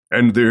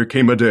And there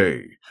came a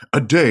day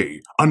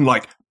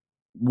unlike...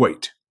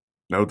 Wait,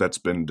 no, that's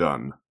been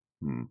done.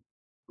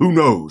 Who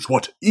knows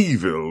what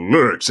evil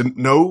lurks in...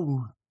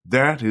 No,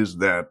 that is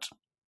that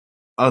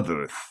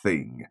other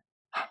thing.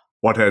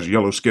 What has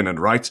yellow skin and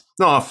rights?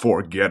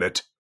 Forget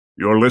it.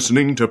 You're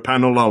listening to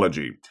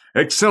Panelology.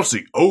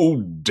 Excelsi...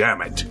 Oh,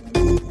 damn it.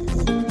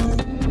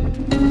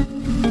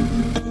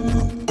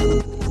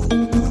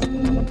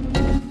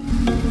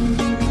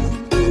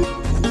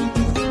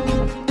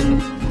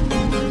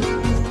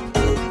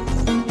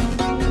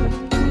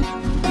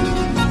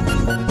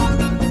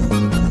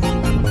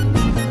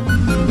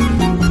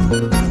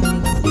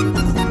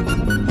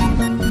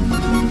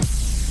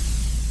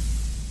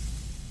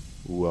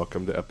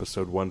 Welcome to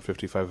episode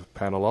 155 of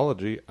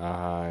Panelology.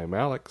 I'm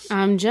Alex.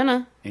 I'm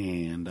Jenna.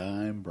 And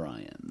I'm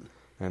Brian.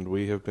 And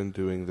we have been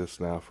doing this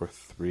now for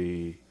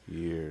 3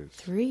 years.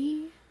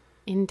 3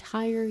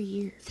 entire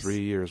years. 3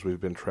 years we've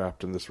been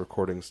trapped in this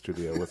recording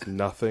studio with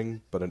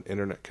nothing but an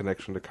internet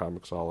connection to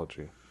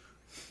Comixology.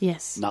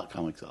 Yes. Not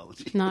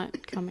Comixology. Not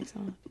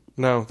Comixology.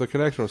 No, the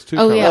connection was to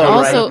Oh, yeah. Comixology.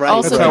 Also,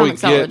 also That's how we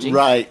get- Comixology.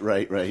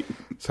 Right.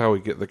 That's how we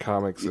get the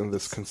comics in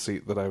this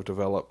conceit that I've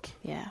developed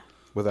Yeah.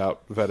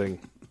 without vetting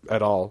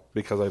at all,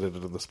 because I did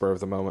it in the spur of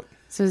the moment.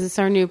 So is this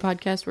our new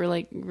podcast? We're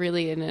like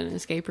really in an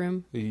escape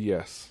room?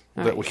 Yes.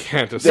 All that right. we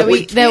can't That escape.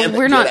 we- can't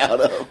we're get not- out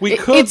of. We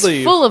could It's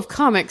leave. full of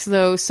comics,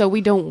 though, so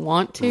we don't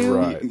want to.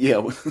 Right.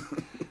 Yeah.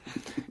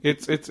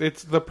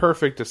 It's the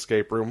perfect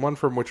escape room, one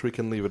from which we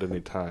can leave at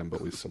any time,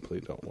 but we simply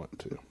don't want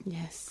to.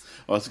 Yes.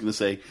 I was going to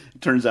say,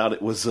 it turns out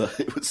it was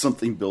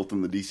something built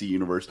in the DC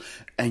universe,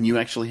 and you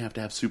actually have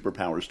to have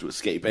superpowers to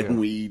escape, and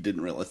we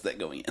didn't realize that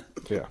going in.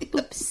 Yeah.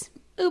 Oops.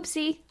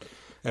 Oopsie.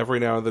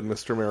 Every now and then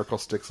Mr. Miracle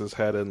sticks his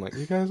head in like,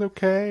 you guys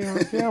okay? I'm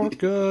like, yeah, we're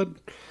good.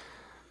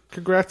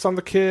 Congrats on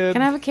the kid.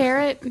 Can I have a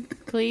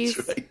carrot, please?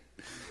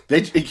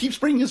 That's right. It keeps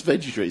bringing us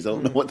veggie trays. I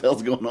don't know what the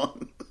hell's going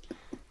on.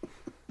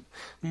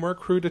 More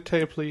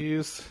crudité,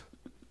 please.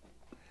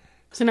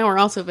 So now we're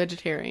also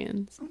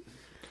vegetarians.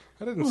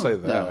 I didn't say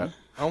that. no.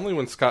 Only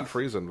when Scott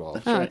Free's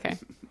involved. Oh, right. okay.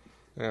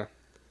 Yeah.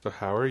 So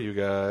how are you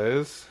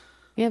guys?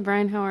 Yeah,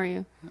 Brian, how are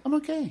you? I'm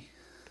okay.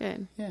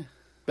 Good. Yeah.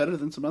 Better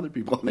than some other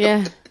people I know.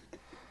 Yeah.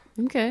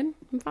 I'm good.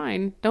 I'm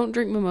fine. Don't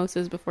drink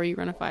mimosas before you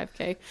run a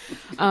 5K.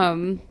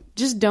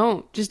 Just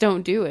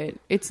don't do it.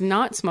 It's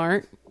not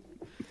smart.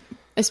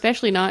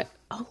 Especially not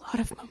a lot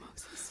of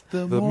mimosas.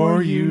 The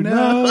more you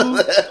know.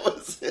 That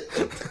was it.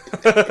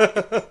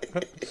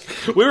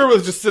 We were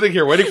just sitting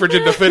here waiting for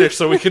Jen to finish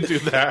so we could do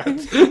that.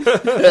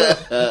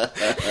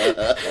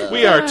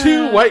 We are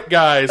two white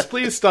guys.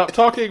 Please stop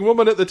talking,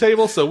 woman at the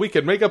table, so we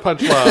can make a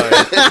punchline.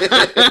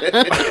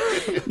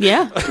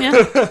 Yeah.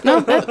 No,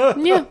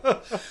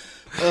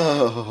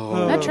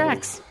 that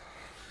tracks.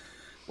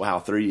 Wow,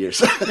 3 years.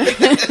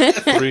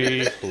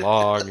 3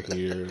 long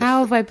years. How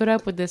have I put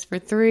up with this for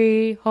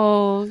 3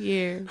 whole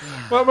years?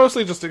 Well, it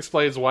mostly just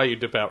explains why you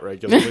dip out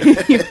regularly.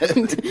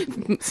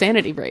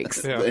 Sanity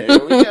breaks. Yeah. There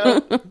we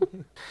go.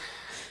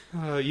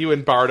 You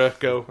and Barda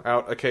go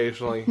out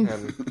occasionally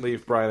and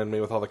leave Brian and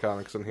me with all the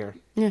comics in here.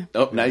 Yeah.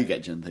 Oh, now you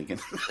got Jen thinking.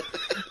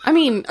 I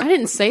mean, I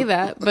didn't say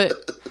that, but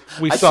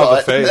We I saw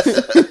saw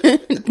the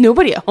face.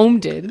 nobody at home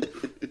did.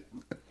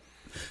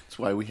 That's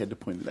why we had to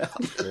point it out.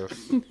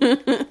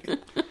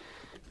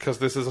 Because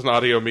this is an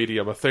audio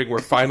medium, a thing we're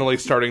finally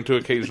starting to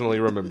occasionally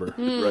remember.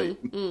 Right.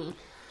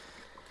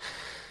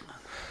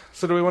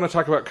 So do we want to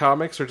talk about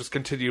comics or just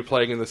continue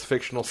playing in this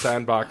fictional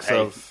sandbox Hey,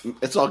 of...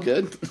 it's all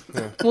good.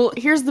 Well,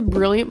 here's the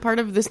brilliant part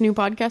of this new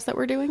podcast that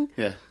we're doing.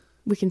 Yeah.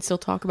 We can still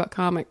talk about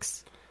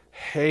comics.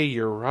 Hey,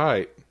 you're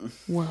right.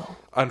 Whoa.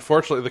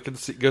 Unfortunately, the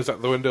conceit goes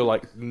out the window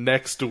like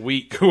next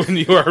week when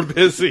you are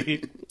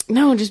busy.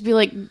 No, just be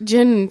like,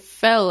 Jen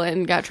fell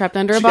and got trapped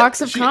under a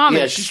box of comics.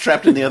 Yeah, she's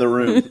trapped in the other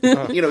room.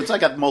 It's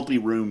like a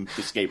multi-room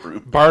escape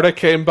room. Barda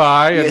came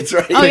by and That's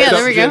right. picked Oh, yeah, up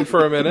there we go. Jen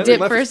for a minute Dip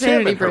and left for a Tim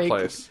sanity in her break.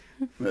 place.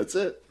 That's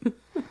it.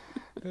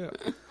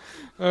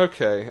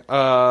 Okay,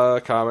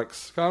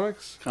 comics.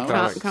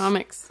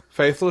 Comics.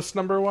 Faithless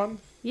 #1.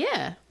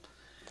 Yeah.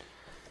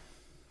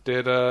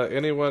 Did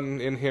anyone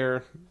in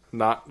here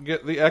not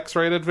get the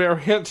X-rated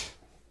variant?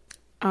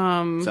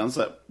 Sounds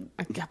like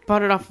I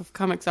bought it off of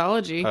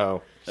Comixology.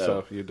 Oh,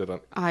 so you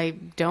didn't. I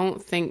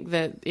don't think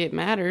that it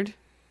mattered.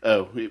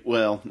 It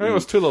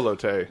was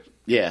Tulalote.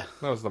 Yeah.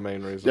 That was the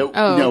main reason. No,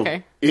 Oh, no,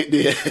 okay. It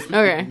did.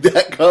 Okay.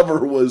 That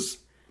cover was...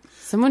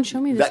 Someone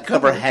show me this That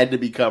cover had to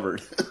be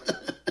covered.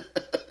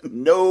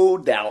 No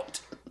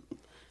doubt.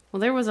 Well,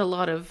 there was a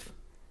lot of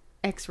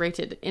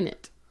X-rated in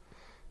it.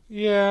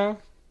 Yeah.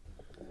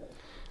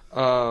 It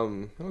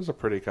was a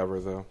pretty cover,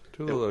 though.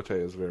 Tulalote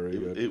is very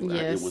good.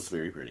 Yes. It was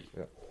very pretty.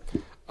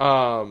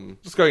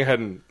 Just going ahead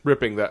and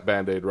ripping that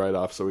Band-Aid right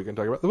off so we can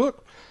talk about the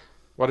book.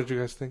 What did you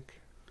guys think?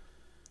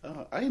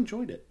 I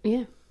enjoyed it.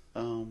 Yeah.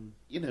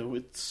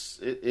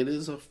 It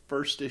is a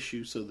first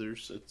issue, so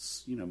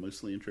it's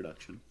mostly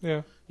introduction.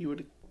 Yeah. You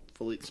would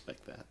fully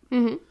expect that.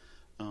 Mm-hmm.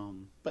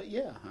 But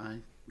yeah,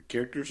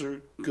 characters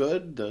are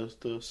good.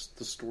 The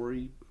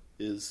story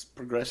is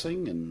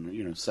progressing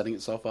and setting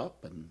itself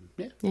up, and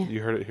yeah.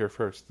 You heard it here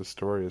first. The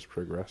story is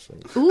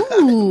progressing.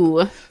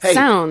 Ooh, Hey,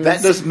 sounds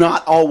that does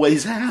not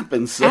always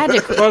happen. So.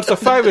 adequate. Well, it's a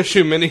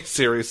 5-issue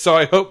miniseries, so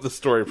I hope the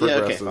story Yeah,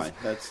 okay, progresses. fine.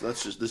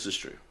 That's just this is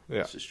true.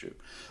 Yeah. This is true.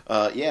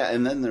 Yeah,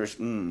 and then there's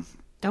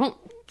Don't.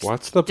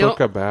 What's the book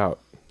about?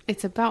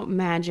 It's about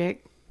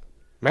magic.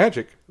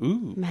 Magic.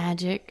 Ooh.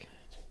 Magic.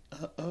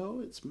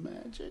 it's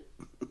magic.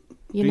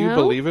 You Do know? you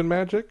believe in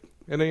magic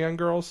in a young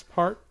girl's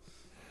heart?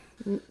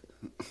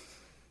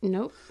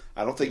 Nope.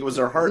 I don't think it was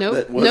her heart Nope.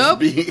 that was Nope.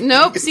 being.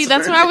 Nope. See,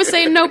 that's what I was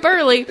saying. Nope.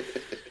 Early.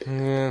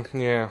 Yeah.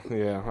 I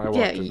walked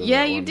Yeah. into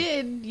Yeah. that You one.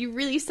 did. You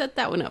really set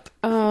that one up.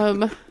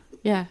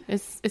 Yeah.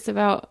 It's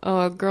about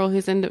a girl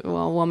who's into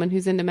a woman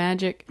who's into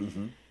magic,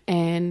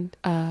 and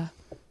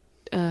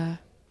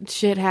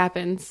shit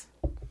happens.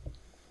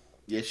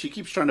 Yeah, she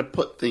keeps trying to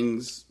put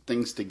things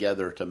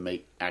together to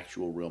make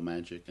actual real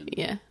magic, and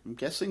Yeah. I'm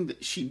guessing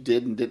that she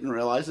did and didn't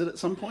realize it at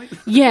some point.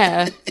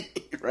 Yeah.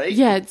 Right?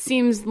 Yeah. It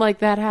seems like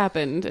that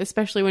happened,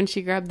 especially when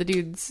she grabbed the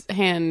dude's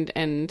hand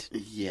and.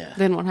 Yeah.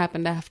 Then what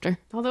happened after?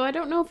 Although I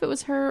don't know if it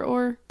was her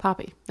or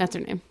Poppy. That's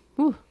her name.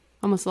 Whew,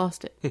 almost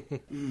lost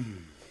it.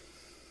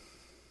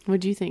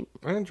 What'd you think?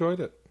 I enjoyed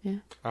it. Yeah.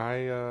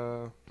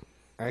 I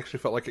actually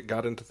felt like it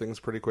got into things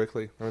pretty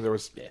quickly. I mean, there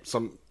was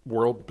some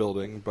world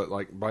building, but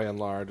like by and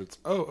large, it's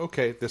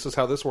okay, this is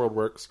how this world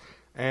works,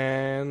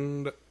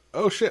 and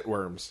oh shit,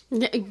 worms.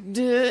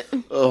 Hood.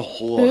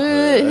 Oh,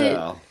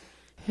 yeah.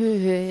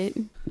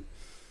 Hood.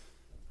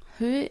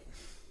 Hood.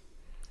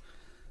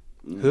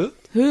 Huh?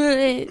 Hood.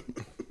 It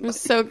was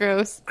so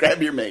gross.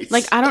 Grab your mace.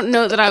 Like, I don't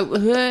know that I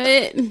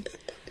would.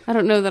 I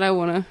don't know that I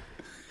want to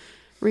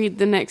read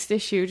the next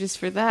issue just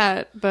for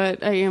that,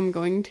 but I am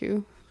going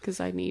to because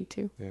I need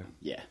to.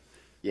 Yeah.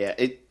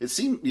 It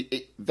seemed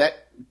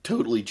that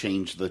totally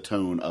changed the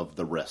tone of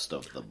the rest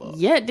of the book.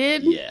 Yeah, it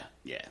did. Yeah.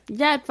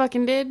 Yeah, it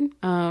fucking did.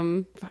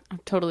 I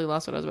totally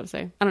lost what I was about to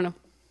say. I don't know.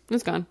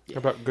 It's gone. How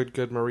about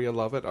good Maria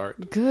Lovett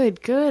art?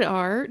 Good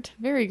art.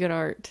 Very good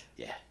art.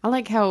 Yeah. I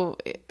like how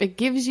it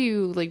gives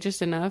you like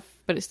just enough,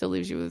 but it still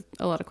leaves you with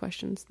a lot of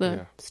questions.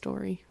 The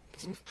story.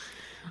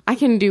 I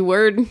can do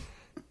word.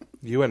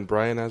 You and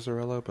Brian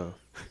Azzarello both.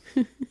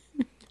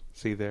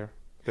 See there,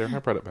 I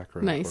brought it back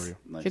around Nice. for you.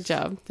 Nice. Good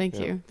job. Thank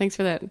you. Thanks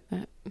for that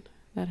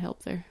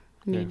help there.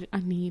 I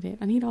need it.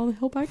 I need all the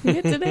help I can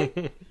get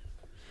today.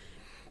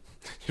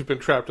 You've been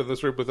trapped in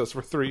this room with us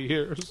for 3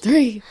 years.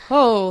 3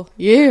 whole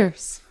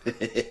years.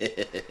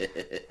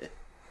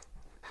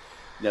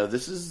 No,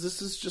 this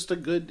is just a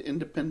good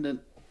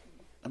independent.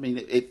 I mean,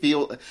 it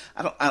feels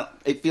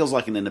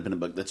like an independent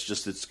book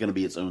it's going to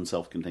be its own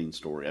self-contained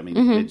story. I mean,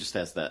 it just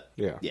has that.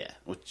 Yeah,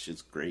 which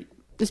is great.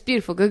 It's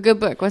beautiful. Good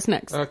book. What's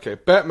next? Okay,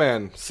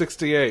 Batman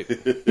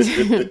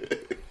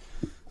 68.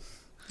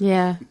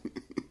 Yeah.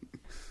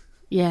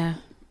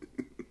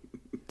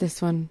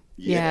 This one.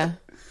 Yeah.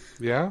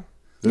 Yeah.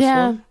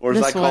 One? Or as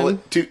this I call one.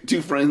 it,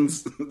 two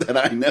friends that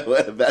I know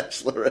at a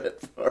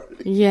bachelorette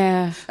party.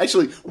 Yeah.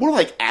 Actually, more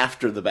like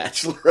after the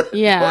bachelorette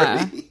Yeah.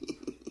 party.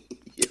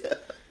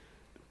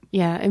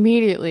 Yeah,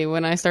 immediately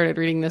when I started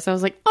reading this, I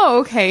was like, "Oh,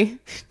 okay.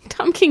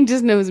 Tom King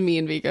just knows me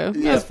and Vico.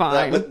 That's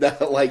fine."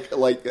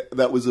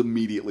 That was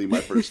immediately my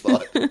first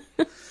thought.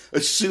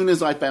 As soon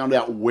as I found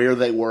out where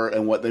they were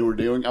and what they were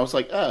doing, I was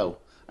like, "Oh,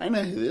 I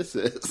know who this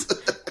is."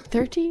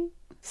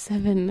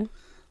 37,000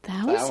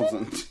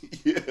 1,000.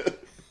 Yeah.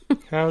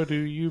 How do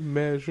you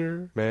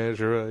measure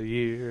a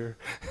year?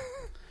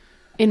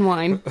 in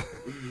wine.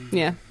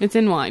 Yeah, it's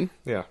in wine.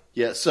 Yeah.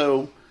 Yeah.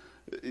 So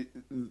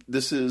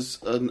this is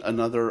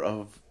another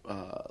of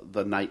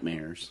the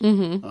nightmares.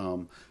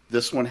 Mm-hmm.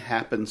 This one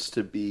happens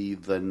to be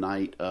the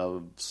night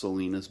of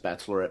Selena's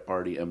bachelorette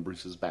party and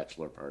Bruce's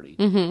bachelor party.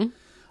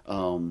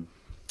 Mm-hmm.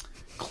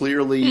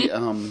 Clearly,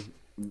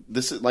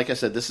 this is, like I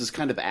said, this is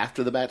kind of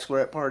after the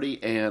bachelorette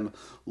party, and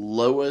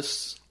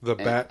Lois, The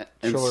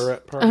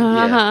bachelorette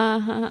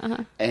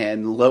party.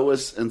 and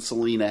Lois and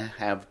Selena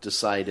have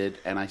decided,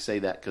 and I say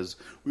that because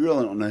we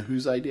really don't know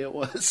whose idea it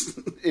was.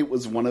 It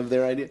was one of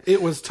their ideas.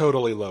 It was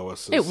totally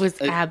Lois's. It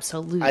was I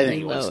absolutely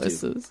think it was, too.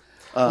 Lois's.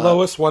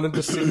 Lois wanted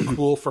to seem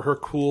cool for her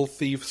cool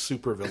thief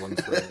supervillain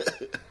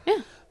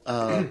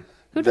friend.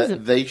 Who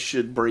doesn't? They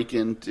should break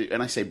into,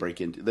 and I say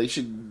break into, they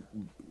should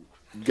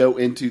go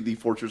into the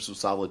Fortress of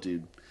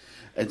Solitude,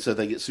 and so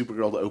they get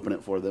Supergirl to open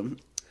it for them.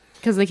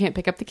 Because they can't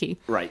pick up the key.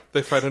 Right.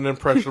 They find an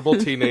impressionable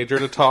teenager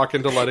to talk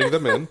into letting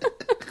them in.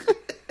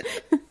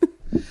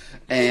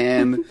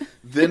 And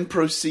then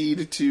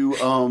proceed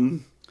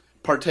to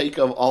partake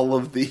of all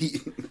of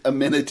the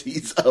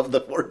amenities of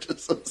the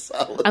Fortress of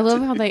Solitude. I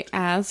love how they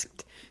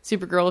asked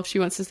Supergirl if she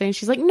wants to stay, and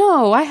she's like,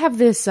 "No, I have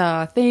this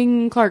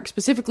thing. Clark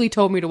specifically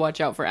told me to watch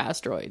out for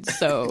asteroids.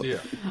 So,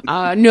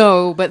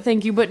 no, but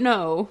thank you, but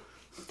no.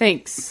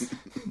 Thanks,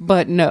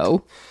 but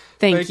no.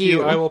 Thank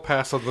you. I will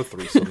pass on the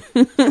threesome.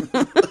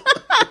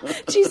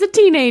 She's a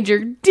teenager.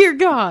 Dear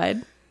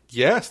God.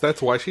 Yes,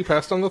 that's why she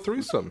passed on the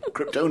threesome.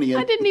 Kryptonian.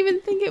 I didn't even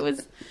think it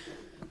was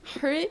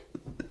her.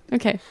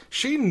 Okay.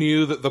 She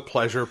knew that the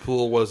pleasure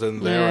pool was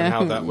in there and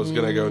how that was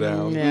going to go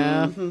down.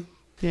 Yeah.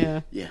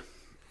 Yeah. Yeah.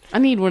 I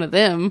need one of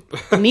them.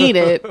 I need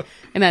it.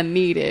 And I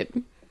need it.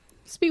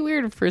 Just be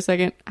weird for a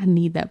second. I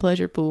need that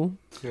pleasure pool.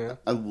 Yeah.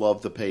 I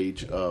love the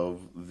page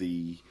of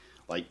the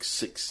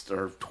 6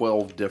 or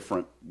 12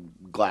 different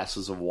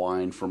glasses of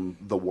wine from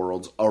the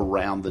worlds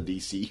around the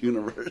DC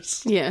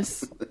universe.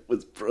 Yes. It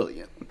was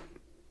brilliant.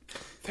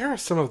 There are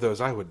some of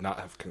those I would not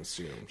have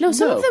consumed. No,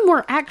 some No. of them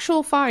were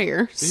actual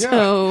fire.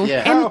 So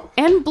Yeah.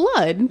 and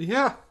blood.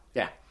 Yeah.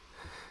 Yeah.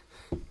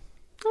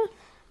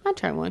 I'd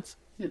try once.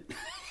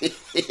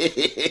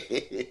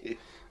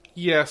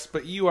 Yes,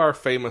 but you are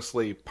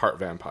famously part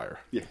vampire.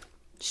 Yeah.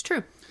 It's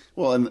true.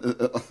 Well, and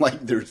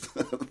there's,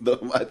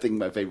 I think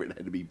my favorite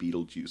had to be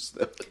Beetlejuice,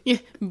 though. Yeah,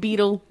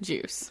 beetle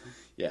juice.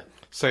 Yeah.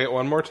 Say it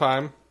one more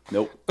time.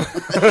 Nope.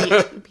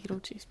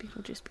 Beetlejuice,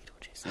 Beetlejuice,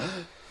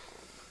 Beetlejuice.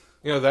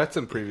 You know, that's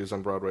in previews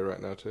on Broadway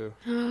right now, too.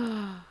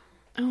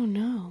 Oh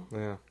no.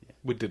 Yeah.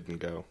 We didn't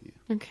go.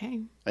 Okay.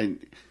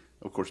 And,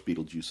 of course,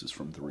 Beetlejuice is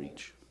from The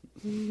Reach.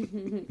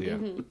 Yeah.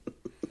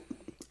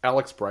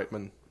 Alex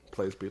Brightman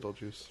plays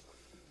Beetlejuice.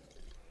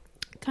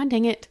 God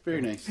dang it.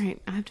 Very nice. All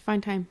right, I have to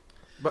find time.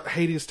 But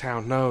Hades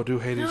Town. No, do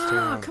Hades Oh,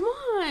 Town. come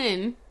on.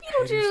 Hades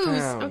Beetlejuice.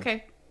 Town.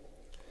 Okay.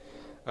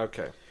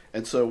 Okay.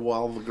 And so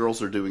while the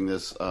girls are doing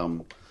this,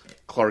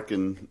 Clark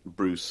and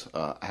Bruce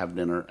have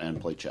dinner and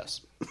play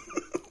chess.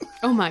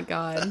 Oh my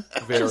god.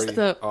 Very Just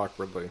the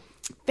awkwardly.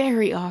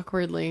 very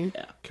awkwardly.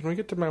 Can we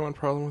get to my one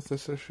problem with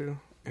this issue?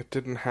 It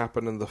didn't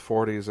happen in the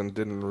 40s and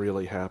didn't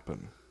really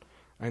happen.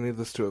 I need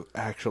this to have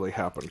actually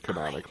happened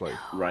canonically.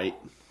 Right?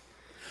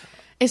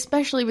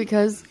 Especially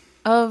because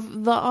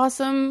of the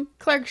awesome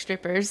Clark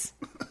strippers.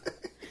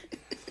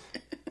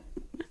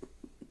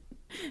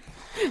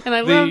 And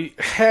I love The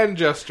hand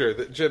gesture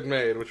that Jid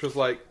made, which was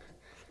like,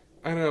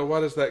 I don't know,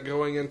 what is that,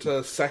 going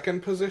into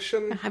second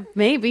position?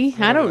 maybe.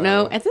 I don't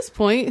know. know. At this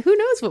point, who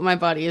knows what my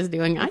body is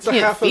doing? It's I a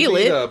can't half feel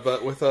it. Evita,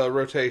 but with a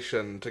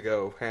rotation to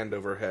go hand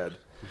over head.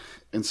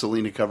 And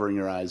Selena covering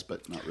her eyes,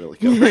 but not really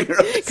covering her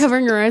eyes.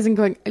 Covering her eyes and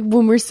going,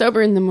 when we're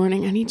sober in the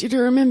morning, I need you to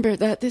remember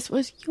that this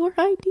was your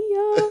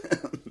idea.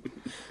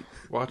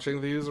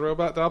 Watching these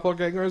robot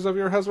doppelgangers of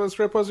your husband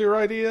strip was your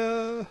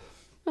idea.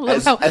 I love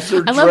As, how, as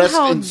they're I love dressed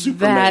how in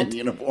Superman that,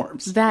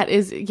 uniforms. that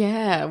is,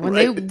 yeah. When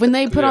Right.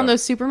 they put on Yeah.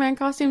 those Superman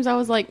costumes, I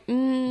was like,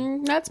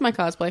 that's my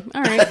cosplay.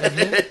 All right.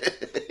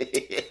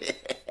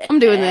 I'm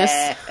doing this.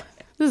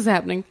 This is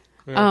happening.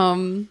 I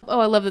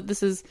love that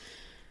this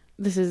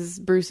is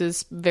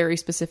Bruce's very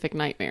specific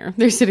nightmare.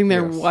 They're sitting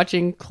there Yes.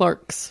 watching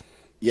Clark's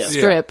Yes.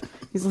 strip.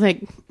 He's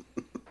like,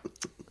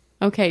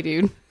 okay,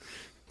 dude,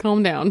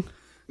 calm down.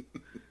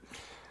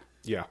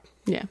 Yeah.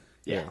 Yeah.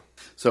 Yeah.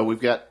 So we've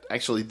got,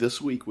 actually this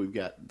week, we've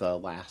got the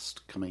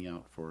last coming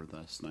out for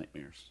this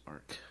Nightmares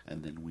arc.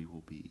 And then we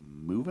will be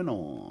moving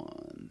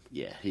on.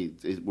 Yeah,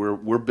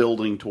 we're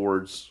building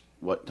towards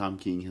what Tom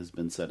King has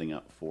been setting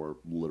up for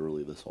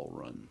literally this whole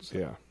run. So.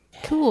 Yeah.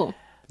 Cool.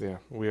 Yeah.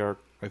 We are,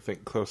 I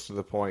think, close to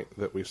the point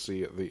that we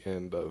see at the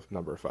end of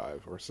number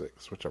 5 or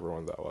 6, whichever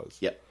one that was.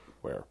 Yep.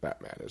 Where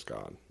Batman is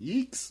gone.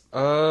 Yeeks.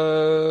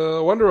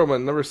 Wonder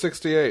Woman, number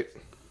 68.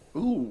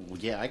 Ooh,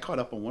 yeah, I caught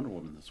up on Wonder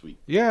Woman this week.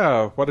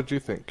 Yeah, what did you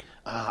think?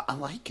 I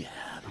like it.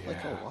 I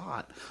like it a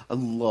lot. I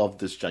love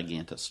this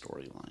Giganta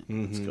storyline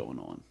that's going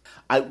on.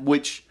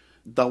 Which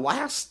the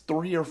last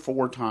 3 or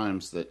 4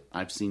 times that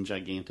I've seen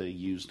Giganta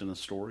used in a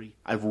story,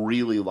 I've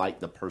really liked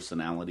the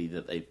personality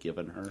that they've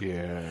given her.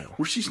 Yeah.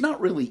 Where she's not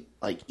really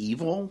like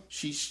evil.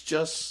 She's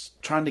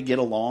just trying to get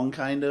along,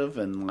 kind of,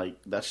 and like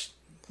that's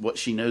what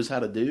she knows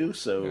how to do.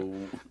 So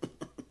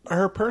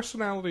Her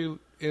personality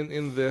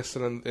in this,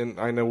 and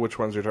I know which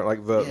ones you're talking,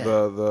 like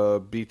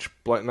the beach,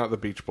 not the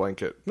beach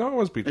blanket. No, it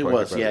was beach it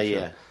blanket. was,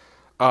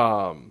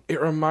 yeah. It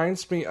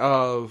reminds me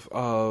of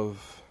oh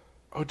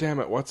damn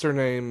it, what's her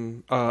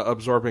name?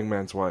 Absorbing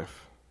Man's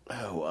wife,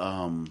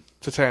 Oh,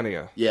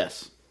 Titania.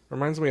 yes.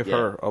 Reminds me of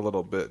her a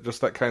little bit.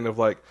 Just that kind of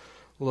like,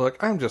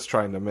 look, I'm just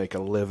trying to make a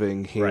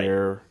living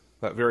here. Right.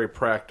 That very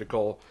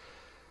practical.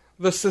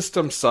 The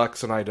system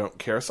sucks and I don't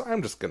care, so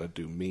I'm just gonna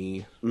do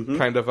me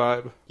kind of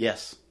vibe.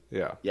 Yes.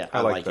 Yeah, Yeah,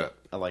 I like that. it.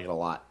 I like it a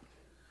lot.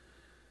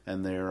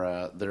 And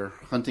they're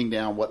hunting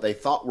down what they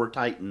thought were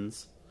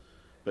Titans,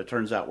 but it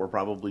turns out were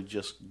probably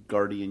just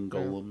guardian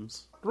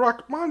golems.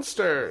 Rock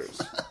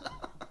monsters.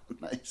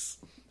 Nice.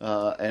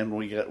 And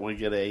we get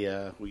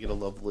a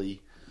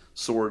lovely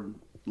sword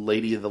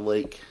Lady of the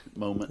Lake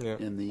moment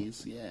in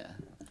these. Yeah.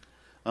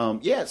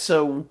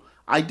 So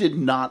I did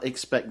not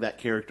expect that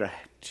character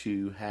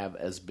to have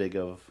as big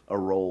of a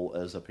role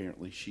as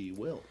apparently she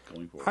will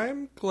going forward.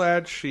 I'm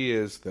glad she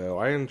is, though.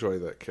 I enjoy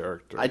that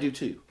character. I do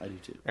too.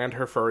 And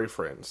her furry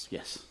friends.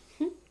 Yes.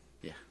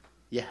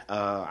 Yeah.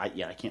 I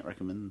can't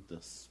recommend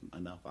this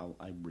enough.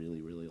 I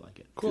really, really like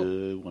it. Cool.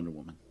 Good Wonder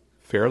Woman.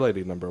 Fair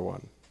Lady number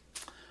 1.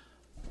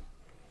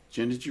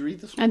 Jen, did you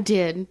read this I one?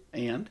 did.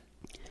 And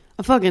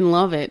I fucking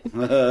love it.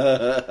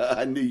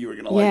 I knew you were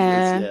going to like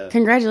Yeah. this. Yeah.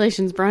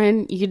 Congratulations,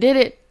 Brian. You did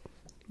it.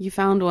 You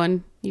found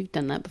one. You've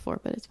done that before,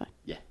 but it's fine.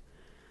 Yeah.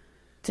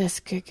 This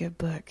is a good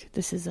book.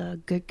 This is a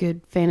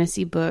good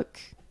fantasy book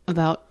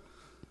about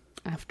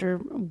after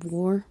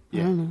war. I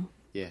don't know.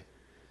 Yeah.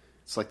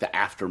 It's like the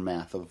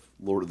aftermath of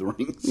Lord of the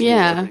Rings.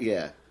 Yeah.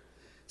 Yeah.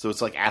 So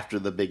it's like after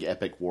the big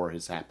epic war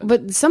has happened.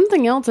 But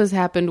something else has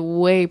happened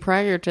way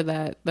prior to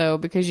that, though,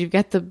 because you've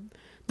got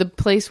the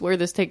place where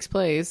this takes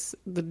place,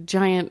 the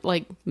giant,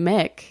 like,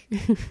 mech.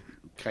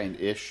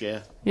 Kind-ish,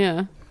 yeah.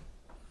 Yeah.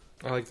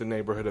 I like the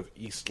neighborhood of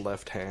East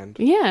Left Hand.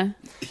 Yeah.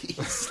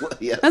 Yes.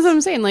 That's what I'm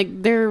saying. Like,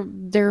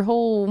 their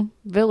whole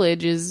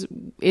village is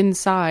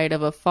inside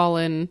of a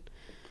fallen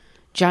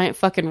giant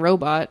fucking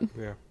robot,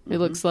 Yeah. it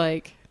looks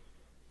like.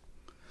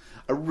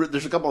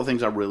 There's a couple of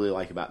things I really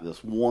like about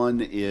this.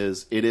 One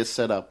is it is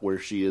set up where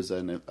she is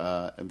an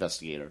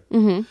investigator,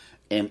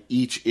 and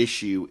each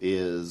issue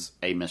is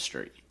a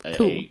mystery,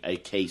 a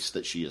case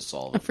that she is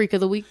solving. A freak of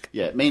the week.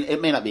 Yeah, it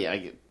may not be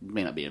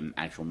an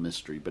actual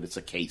mystery, but it's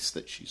a case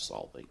that she's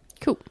solving.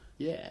 Cool.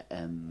 Yeah,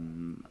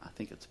 and I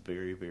think it's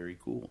very, very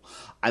cool.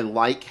 I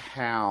like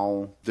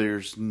how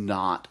there's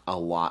not a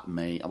lot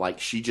made. Like,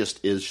 she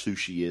just is who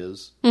she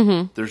is.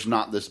 Mm-hmm. There's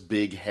not this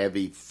big,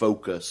 heavy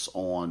focus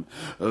on,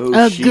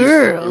 she's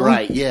girl.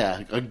 Right,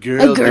 yeah. A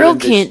girl girl doing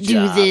this can't do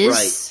job.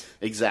 this.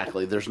 Right,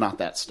 exactly. There's not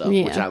that stuff,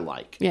 Yeah. which I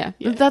like. Yeah.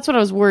 That's what I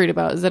was worried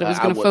about, is that it was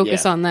going to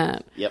focus on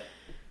that. Yep.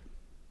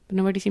 But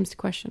nobody seems to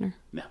question her.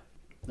 No.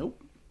 Nope.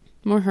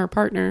 More her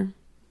partner,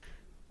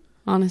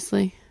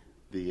 honestly.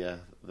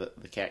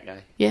 The cat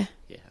guy? Yeah.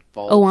 Yeah.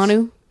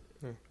 Owanu.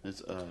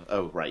 It's,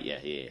 right, yeah.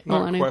 Not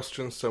Milano.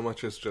 questions so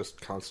much as just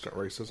constant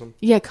racism.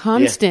 Yeah,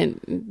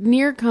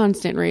 near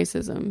constant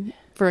racism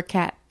for a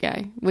cat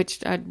guy,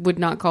 which I would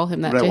not call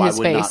him that Right, to well, his I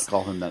would face. not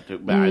call him that, too,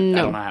 but I don't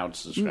know how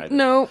to describe it.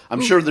 No.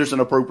 I'm sure there's an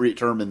appropriate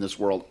term in this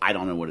world. I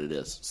don't know what it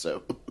is,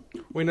 so...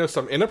 We know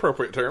some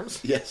inappropriate terms.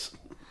 Yes.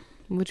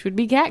 Which would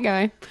be cat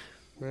guy.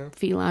 Yeah.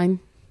 Feline.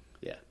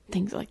 Yeah.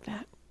 Things like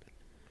that.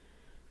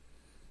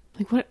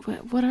 Like,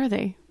 what are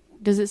they?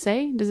 Does it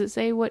say? Does it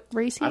say what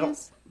race he I don't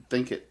is?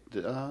 think it... I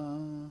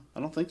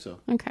don't think so.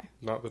 Okay.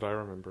 Not that I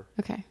remember.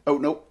 Okay. Oh,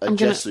 no, I'm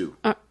gonna- Jessu.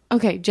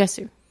 Okay,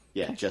 Jessu.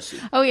 Yeah, Jessu.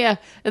 Oh, yeah.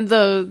 And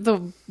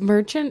the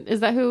merchant, is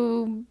that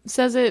who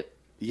says it?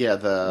 Yeah,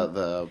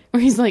 the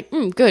Where he's like,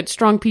 good,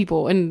 strong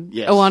people. And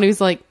Yes.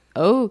 Owanu's like,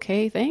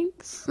 okay,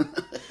 thanks.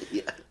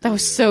 yeah. That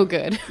was so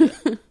good.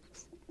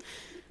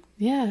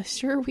 Yeah,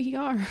 sure we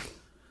are.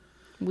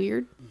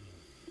 Weird.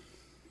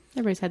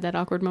 Everybody's had that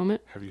awkward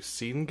moment. Have you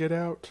seen Get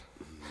Out?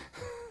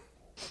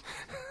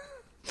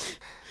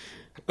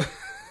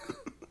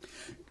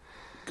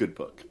 Good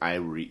book.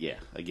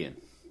 Again.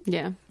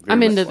 Yeah. very I'm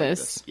much into like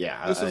this.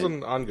 Yeah. This is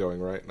an ongoing,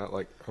 right? Not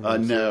like...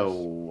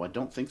 No, I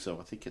don't think so.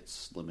 I think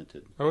it's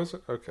limited. Oh, is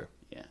it? Okay.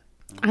 Yeah.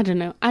 I don't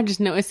know. I just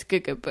know it's a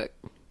good book.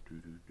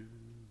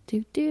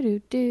 Do, do,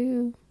 do,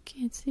 do.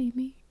 Can't see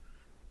me.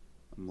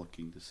 I'm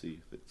looking to see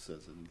if it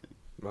says anything.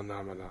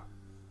 Mana.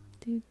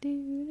 Do, do,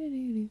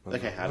 do, do,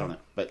 Okay, I don't know.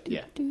 But,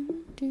 yeah.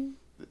 do, do.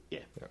 Yeah.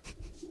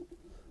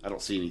 I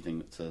don't see anything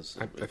that says...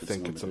 I if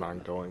think it's an limited or not.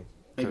 ongoing.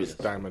 Maybe Because it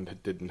is. Diamond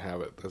didn't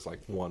have it as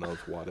like one of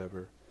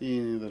whatever.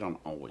 Yeah, they don't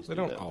always They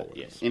do don't that, but always.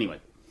 Yeah. Anyway.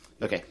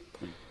 Okay.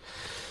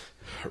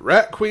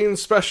 Rat Queen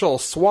Special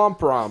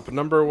Swamp Romp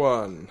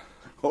 #1.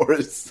 Or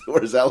as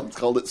Alex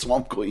called it,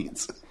 Swamp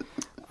Queens.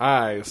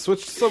 I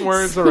switched some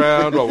words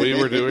around while we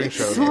were doing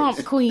show notes.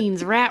 Swamp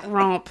Queens, Rat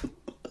Romp.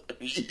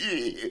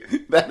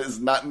 That is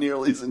not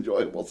nearly as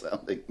enjoyable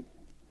sounding.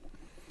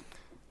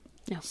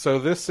 So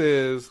this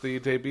is the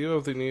debut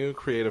of the new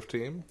creative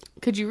team.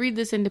 Could you read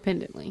this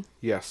independently?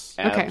 Yes.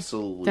 Okay.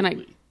 Absolutely.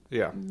 Then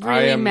Yeah. I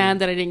Really am mad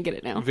that I didn't get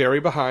it now. very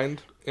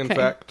behind, in Okay.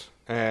 fact,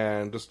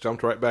 and just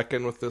jumped right back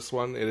in with this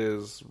one. It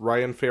is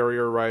Ryan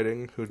Ferrier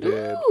writing, who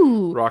did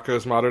Ooh.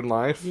 Rocco's Modern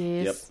Life.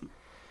 Yes.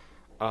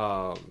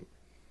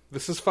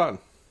 This is fun.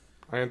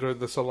 I enjoyed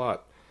this a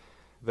lot.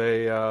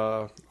 They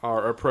are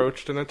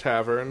approached in a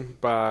tavern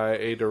by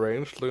a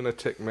deranged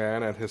lunatic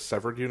man and his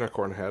severed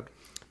unicorn head.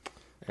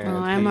 And Oh,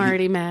 I'm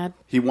already mad.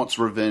 He wants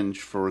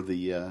revenge for the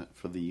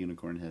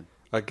unicorn head.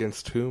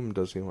 against whom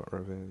does he want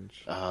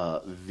revenge?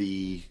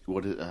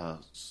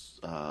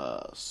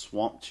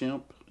 Swamp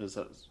Chimp, what's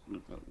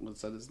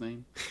that his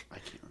name? I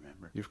can't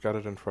remember. You've got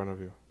it in front of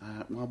you.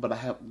 Well, but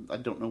I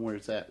don't know where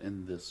it's at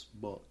in this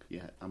book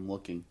yet. I'm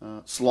looking.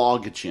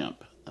 Slog Chimp.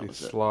 That The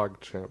was it.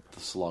 Slog Chimp, The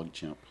Slog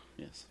Chimp.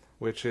 Yes.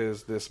 which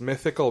is this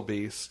mythical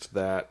beast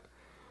that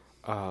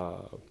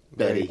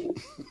Betty.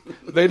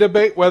 they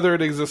debate whether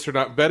it exists or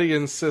not. Betty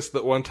insists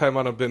that one time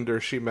on a bender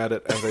she met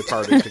it and they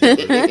partied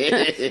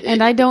together.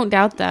 And I don't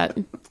doubt that.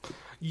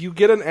 You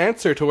get an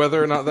answer to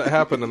whether or not that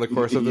happened in the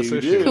course of this You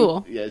issue. do.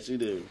 Cool. Yes, you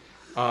do.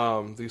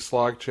 The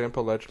Slog Chimp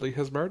allegedly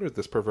has murdered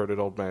this perverted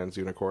old man's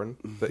unicorn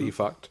that he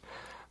fucked.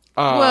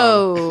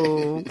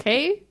 Whoa.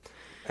 Okay.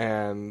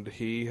 And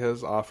he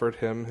has offered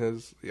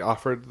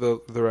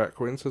the Rat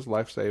Queens his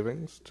life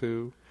savings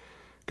to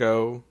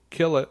go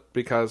kill it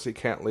because he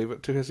can't leave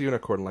it to his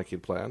unicorn like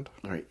he'd planned.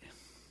 All right.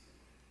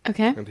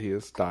 Okay. And he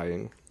is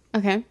dying.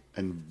 Okay.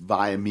 And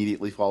Vi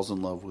immediately falls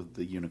in love with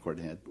the unicorn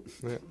head.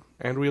 Yeah.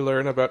 And we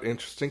learn about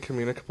interesting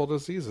communicable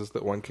diseases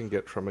that one can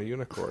get from a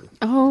unicorn.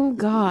 Oh,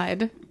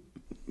 God.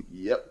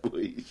 Yep,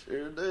 we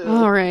sure do.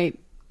 All right.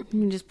 Let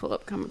me just pull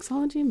up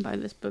Comixology and buy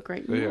this book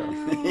right now.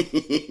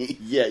 Yeah.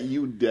 Yeah,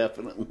 you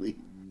definitely.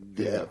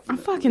 I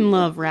fucking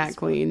love Rat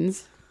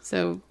Queens.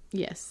 So,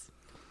 yes.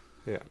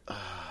 Yeah.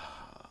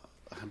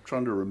 I'm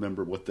trying to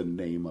remember what the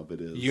name of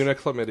it is.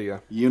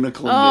 Unichlamydia. Unichlamydia.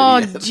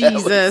 Oh, That was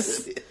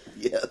Jesus. it.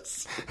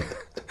 Yes.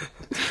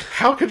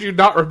 How could you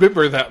not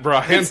remember that,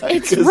 Brian? It's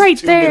Because right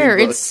too many there.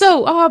 It's books.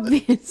 so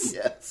obvious.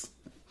 Yes.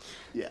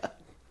 Yeah.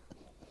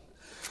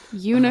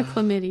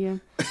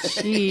 Unichlamydia.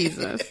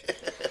 Jesus.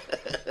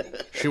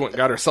 She went and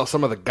got herself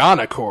some of the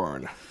Ghana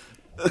corn.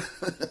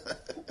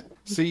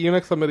 See,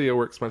 Unichlamydia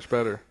works much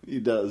better. He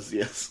does,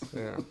 yes.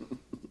 Yeah.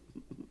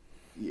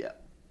 Yeah.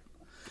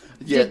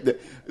 Yeah.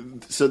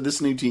 So this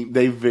new team,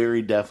 they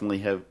very definitely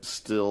have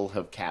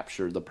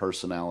captured the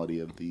personality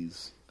of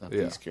these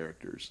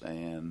characters,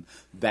 and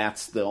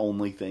that's the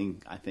only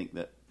thing I think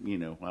that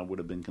I would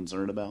have been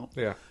concerned about.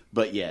 Yeah.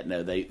 But yeah,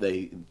 no,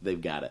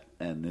 they've got it,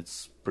 and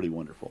it's pretty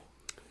wonderful.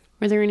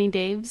 Were there any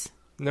Daves?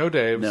 No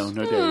Daves.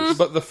 No days.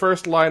 But the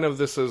first line of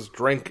this is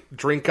drink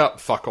up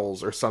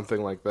fuckles or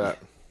something like that.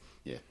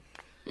 Yeah.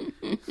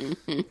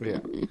 Yeah.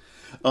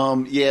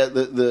 Yeah,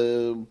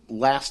 the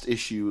last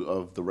issue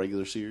of the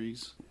regular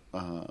series,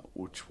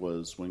 which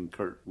was when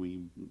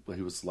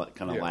he was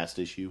kind of last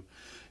issue,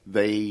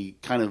 they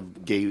kind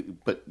of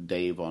put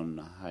Dave on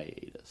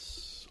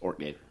hiatus, or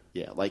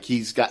like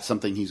he's got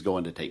something he's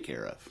going to take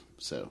care of.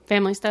 So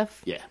Family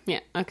stuff? Yeah.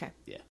 Yeah, okay.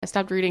 Yeah. I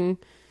stopped reading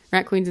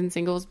Rat Queens and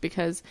Singles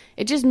because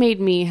it just made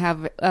me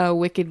have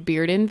wicked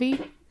beard envy.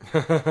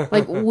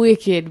 Like,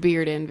 wicked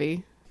beard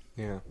envy.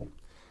 Yeah.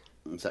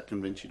 does that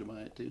convince you to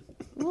buy it too?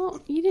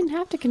 Well, you didn't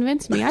have to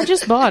convince me. I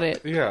just bought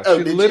it. Yeah, Oh,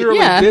 she did you? literally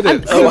Yeah, did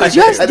I'm- it. Oh, I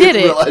just I did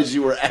didn't it. realize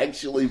you were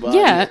actually buying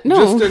Yeah, it.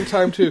 no. Just in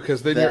time, too,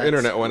 because then your That's-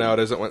 internet went out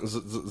as it went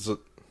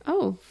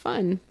Oh,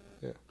 fun.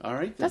 All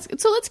right. then.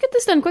 So let's get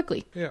this done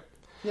quickly. Yeah.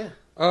 Yeah.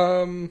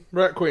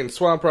 Rat Queen,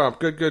 Swamp Romp,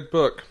 good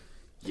book.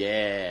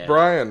 Yeah.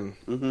 Brian,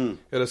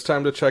 it is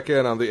time to check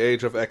in on the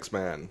Age of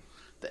X-Man.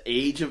 The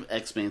Age of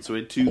X-Men. So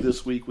we had 2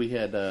 this week. We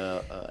had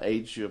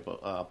Age of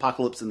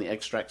Apocalypse and the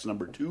Extracts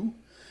number 2,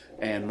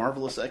 and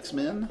Marvelous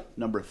X-Men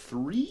number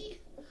 3.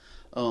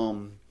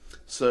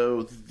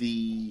 So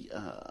the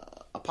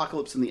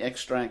Apocalypse and the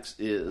Extracts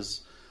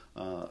is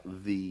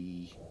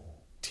the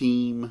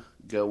team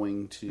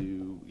going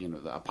to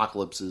the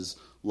Apocalypse's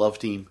love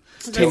team.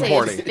 Team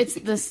Horny. It's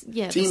this,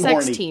 the Team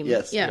sex Horny. team.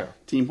 Yes. Yeah.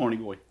 Team Horny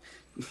Boy.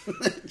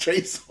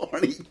 Trace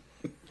Horny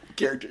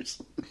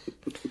characters.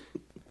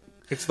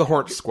 It's the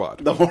Horn Squad.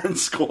 The Horn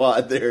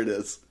Squad, there it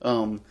is.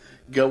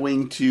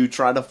 Going to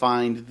try to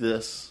find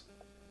this.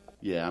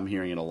 Yeah, I'm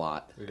hearing it a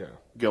lot. Yeah.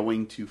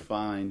 Going to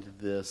find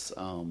this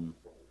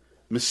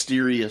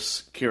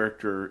mysterious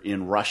character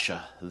in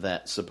Russia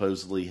that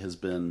supposedly has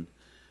been,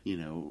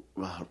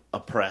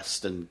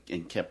 oppressed and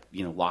kept,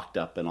 locked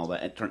up and all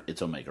that.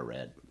 It's Omega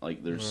Red.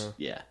 Like, there's,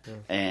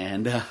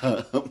 And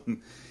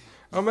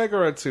Omega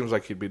Red seems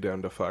like he'd be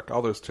down to fuck.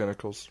 All those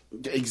tentacles.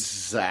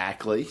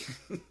 exactly.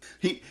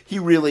 He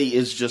really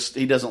is just,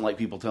 he doesn't like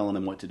people telling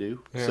him what to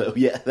do. Yeah. So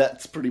yeah,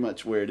 that's pretty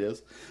much where it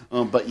is.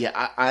 But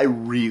yeah, I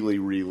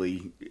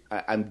really,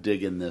 I'm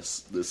digging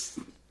this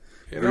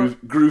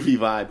groovy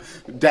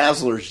vibe.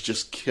 Dazzler's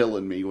just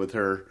killing me with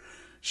her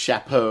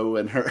chapeau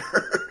and her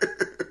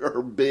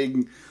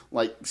big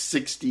like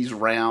 60s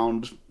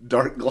round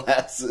dark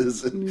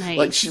glasses, and Nice.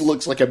 like she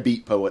looks like a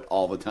beat poet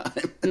all the time.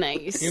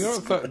 Nice. You know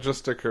what thought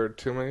just occurred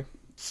to me?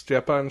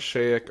 Stepan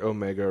Shaik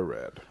Omega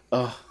Red.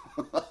 Huh.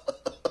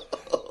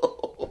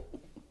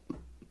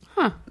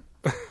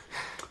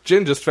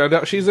 Jen just found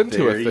out she's into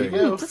There a you thing.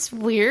 go. That's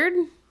weird. I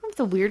have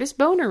the weirdest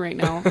boner right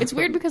now. It's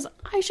weird because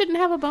I shouldn't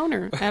have a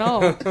boner at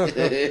all.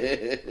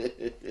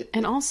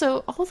 And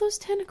also, all those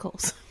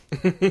tentacles.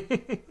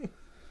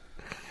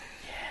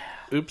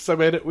 Oops, I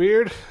made it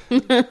weird.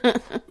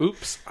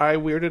 Oops, I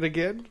weirded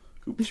again.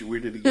 Oops, you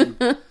weirded again.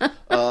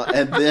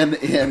 And then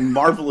in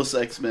Marvelous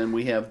X-Men,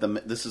 we have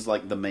this is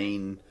like the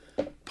main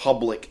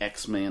public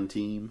X-Men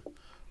team,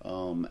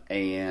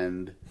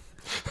 and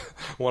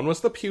One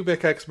was the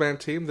pubic X-Man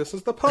team. This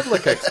is the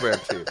public X-Man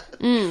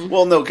team.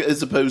 well, no,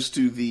 as opposed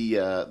to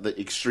the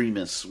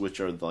extremists, which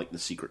are like the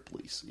secret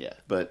police. Yeah,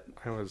 but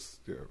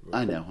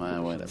I know,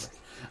 whatever.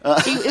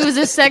 It was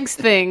a sex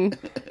thing,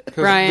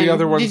 Brian. the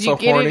other one's Did you so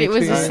get horny it? It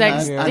was team. a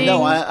sex I thing.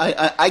 know,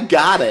 I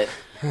got it.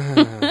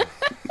 I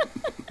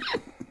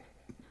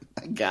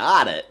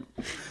got it.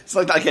 It's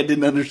like I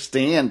didn't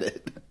understand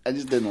it. I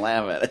just didn't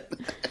laugh at it.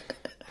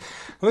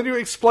 Then you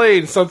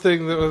explained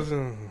something that was...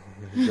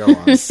 Go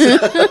on. It's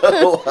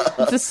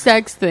a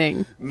sex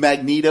thing.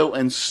 Magneto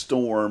and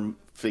Storm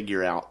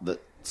figure out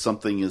that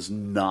something is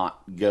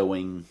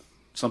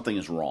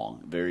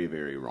wrong, very,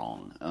 very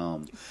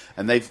wrong.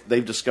 And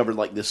they've discovered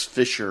like this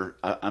fissure.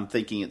 I'm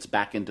thinking it's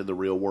back into the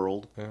real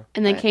world. Yeah.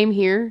 And they came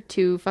here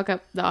to fuck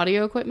up the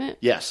audio equipment?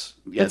 Yes,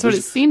 yeah, That's what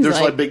it seems There's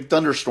like. like a big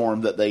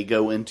thunderstorm that they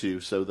go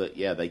into so that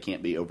they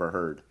can't be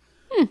overheard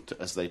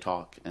as they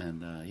talk.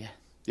 And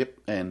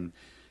and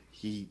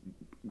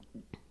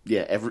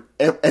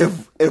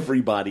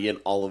everybody in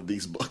all of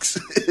these books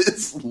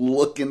is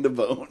looking to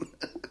bone.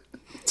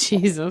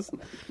 Jesus.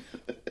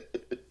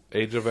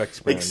 Age of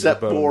X-Men.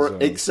 except the Bone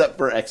for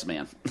Zone.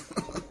 X-Man.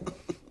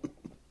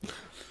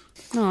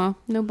 Aw,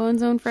 no Bone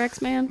Zone for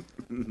X-Man?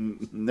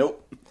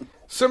 Nope.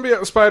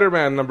 Symbiote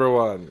Spider-Man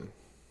 #1.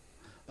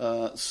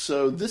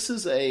 So this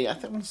is I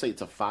want to say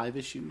it's a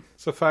 5-issue.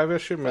 It's a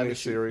 5-issue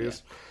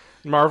miniseries.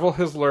 Marvel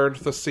has learned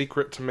the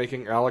secret to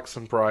making Alex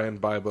and Brian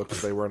buy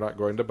books they were not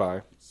going to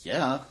buy.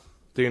 Yeah.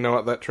 Do you know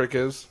what that trick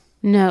is?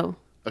 No.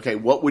 Okay,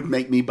 what would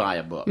make me buy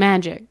a book?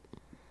 Magic.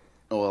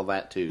 Oh, well,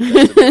 that too.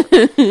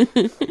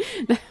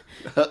 That's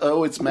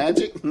oh, it's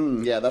magic?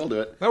 Yeah, that'll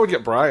do it. That would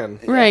get Brian.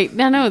 Right.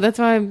 No, that's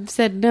why I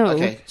said no.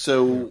 Okay,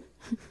 so...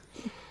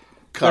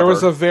 There was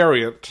cover. a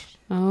variant.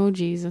 Oh,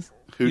 Jesus.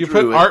 Who You drew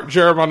put it? Art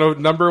Germ on a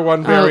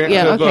 #1 variant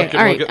yeah, of the okay. book,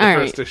 and we'll get the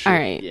first issue. All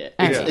right. Yeah,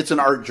 all it's, right. it's an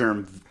art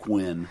germ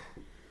Gwen.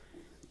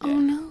 Oh,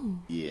 no.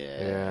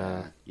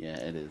 Yeah,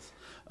 it is.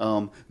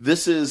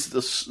 These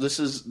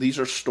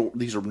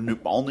are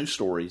all new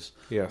stories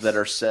Yes. that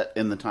are set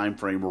in the time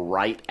frame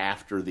right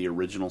after the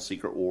original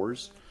Secret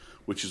Wars,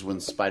 which is when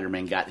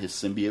Spider-Man got his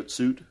symbiote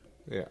suit,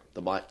 Yeah.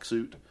 the black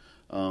suit.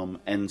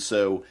 And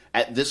so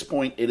at this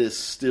point, it is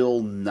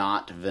still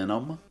not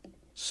Venom.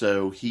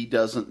 So he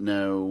doesn't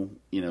know,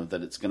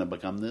 that it's going to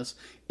become this.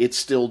 It's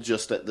still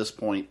just at this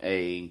point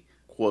a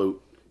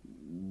quote.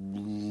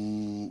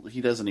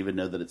 He doesn't even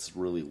know that it's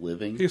really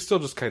living. He's still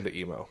just kind of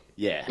emo.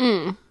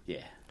 Yeah,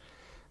 yeah.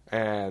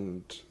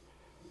 And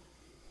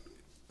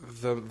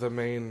the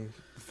main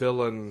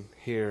villain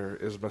here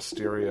is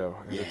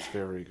Mysterio, and it's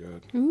very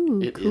good.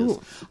 Ooh, It cool.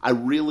 is. I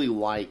really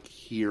like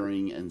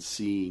hearing and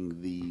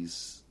seeing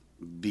these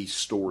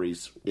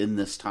stories in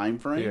this time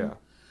frame. Yeah.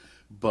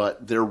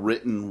 But they're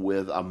written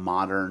with a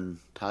modern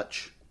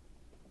touch.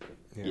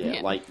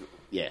 Yeah.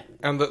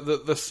 And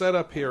the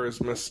setup here is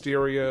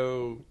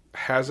Mysterio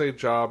has a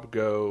job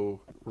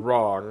go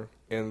wrong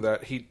in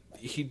that he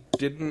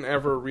didn't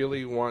ever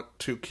really want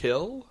to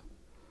kill.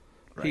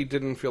 Right. He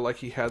didn't feel like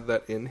he had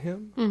that in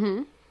him.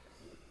 Mm-hmm.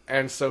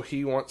 And so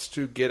he wants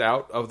to get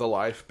out of the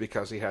life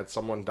because he had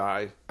someone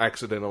die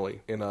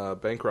accidentally in a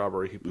bank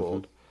robbery he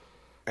pulled. Mm-hmm.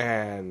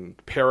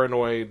 And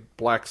paranoid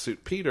Black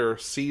Suit Peter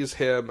sees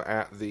him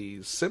at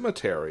the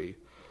cemetery,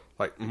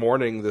 like,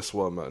 mourning this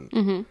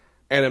woman,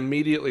 and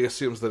immediately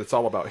assumes that it's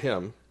all about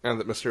him, and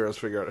that Mysterio's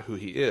figured out who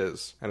he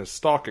is, and is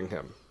stalking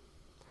him.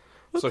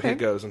 So he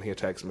goes and he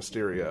attacks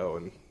Mysterio,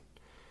 and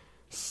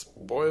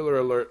spoiler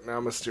alert,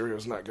 now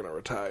Mysterio's not going to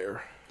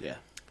retire. Yeah.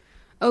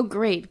 Oh,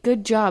 great.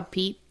 Good job,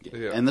 Pete.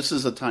 Yeah. And this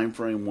is a time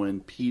frame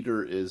when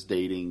Peter is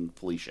dating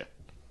Felicia.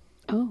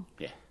 Oh.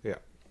 Yeah. Yeah.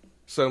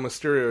 So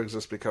Mysterio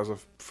exists because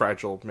of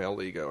fragile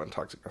male ego and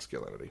toxic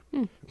masculinity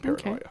and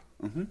paranoia. Okay.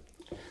 Mm-hmm.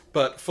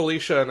 But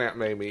Felicia and Aunt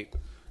May meet.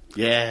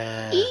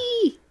 Yeah.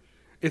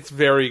 It's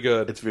very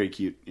good. It's very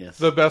cute, yes.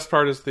 The best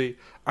part is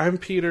I'm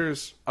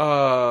Peter's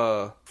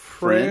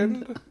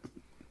friend.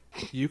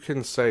 You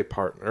can say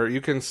partner.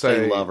 You can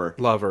say lover.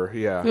 Lover,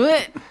 yeah.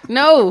 What?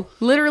 No,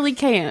 literally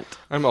can't.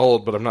 I'm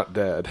old, but I'm not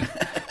dead.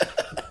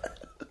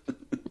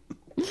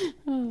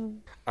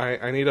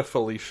 I need a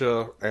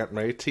Felicia Aunt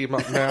May team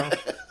up now.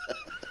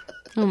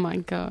 Oh my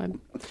god.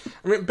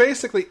 I mean,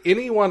 basically,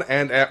 anyone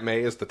and Aunt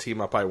May is the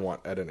team up I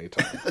want at any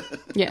time.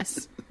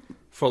 Yes.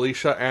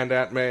 Felicia and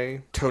Aunt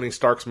May, Tony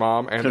Stark's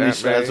mom and Tony Aunt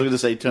Stark, I was May. going to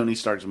say Tony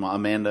Stark's mom,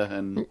 Amanda,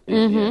 and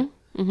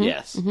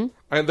yes.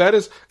 And that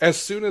is, as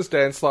soon as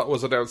Dan Slott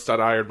was announced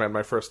on Iron Man,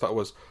 my first thought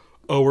was,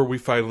 oh, are we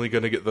finally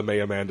going to get the May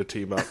Amanda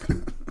team up?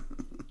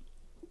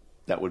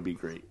 That would be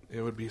great.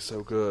 It would be so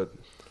good.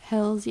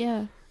 Hells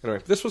yeah. Anyway,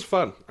 this was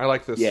fun. I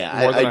like this Yeah,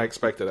 more than I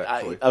expected,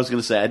 actually. I was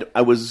going to say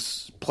I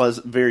was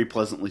very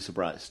pleasantly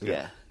surprised.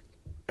 Yeah.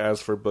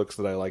 As for books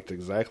that I liked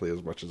exactly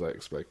as much as I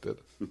expected,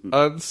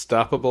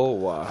 Unstoppable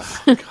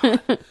Wasp.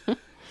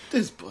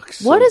 This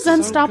book's What is so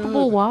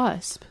Unstoppable good.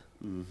 Wasp?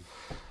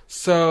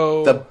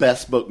 So the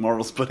best book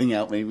Marvel's putting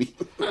out, maybe.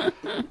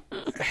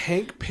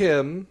 Hank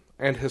Pym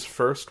and his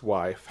first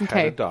wife had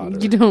Okay. a daughter.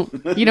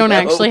 You don't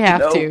actually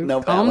have to.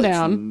 No, Calm Alex,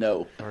 down.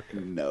 No.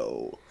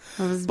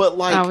 But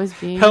I was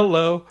being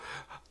Hello,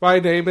 my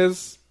name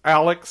is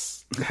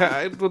Alex.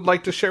 I would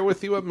like to share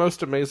with you a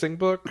most amazing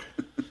book.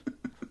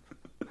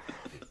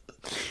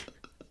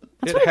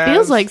 That's what it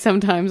feels like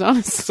sometimes,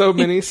 honestly. So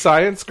many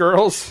science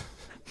girls.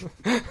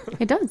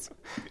 It does.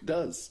 It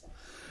does.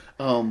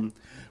 And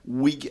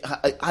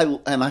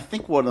I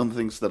think one of the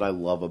things that I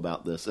love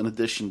about this, in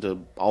addition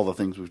to all the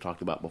things we've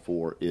talked about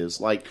before,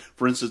 is, like,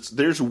 for instance,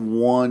 there's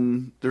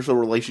a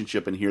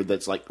relationship in here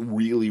that's, like,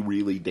 really,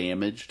 really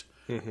damaged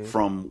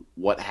from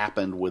what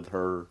happened with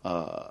her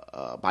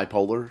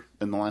bipolar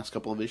in the last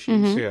couple of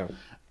issues. Yeah.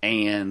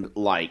 And,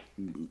 like,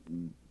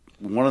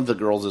 one of the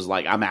girls is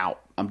like, I'm out.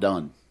 I'm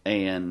done.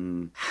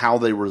 And how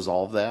they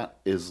resolve that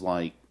is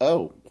like,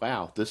 oh,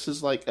 wow, this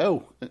is like,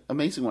 oh,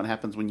 amazing what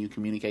happens when you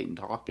communicate and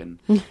talk and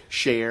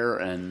share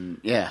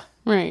and, yeah.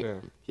 Right.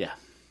 Yeah.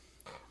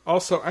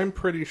 Also, I'm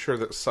pretty sure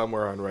that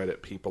somewhere on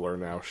Reddit people are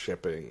now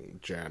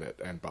shipping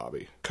Janet and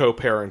Bobby.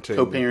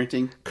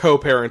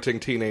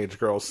 Co-parenting teenage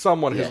girls.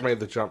 Someone has made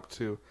the jump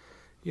to,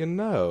 I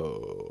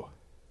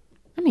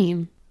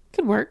mean,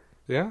 could work.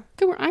 Yeah?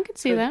 Could work. I could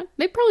see that.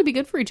 They'd probably be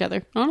good for each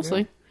other,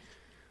 honestly.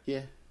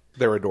 Yeah.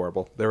 They're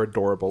adorable. They're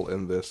adorable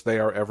in this. They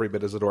are every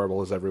bit as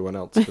adorable as everyone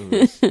else in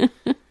this.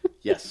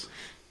 Yes.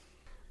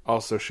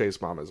 Also,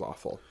 Shay's mom is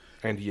awful.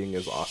 And Ying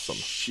is awesome.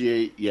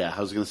 I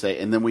was going to say,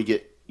 and then we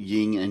get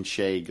Ying and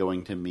Shay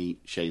going to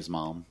meet Shay's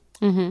mom,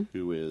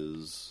 who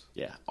is,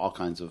 all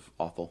kinds of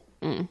awful.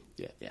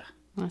 Yeah.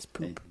 That's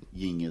poop. And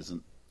Ying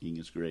isn't. Ying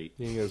is great.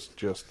 Ying is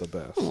just the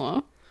best.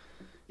 Aw.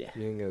 Yeah.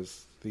 Ying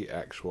is the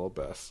actual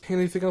best.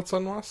 Anything else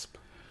on Wasp?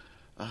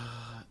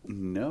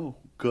 No.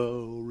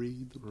 Go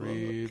read the book.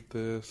 Read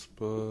this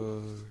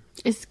book.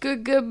 It's a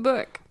good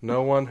book.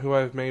 No one who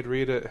I've made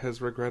read it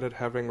has regretted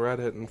having read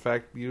it. In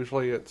fact,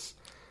 usually it's,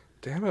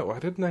 damn it, why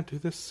didn't I do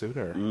this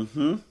sooner?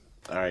 All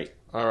right.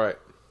 All right.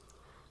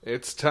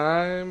 It's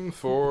time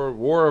for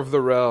War of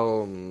the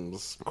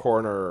Realms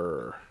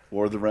corner.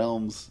 War of the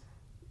Realms.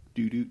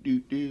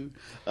 Do.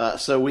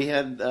 So we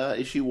had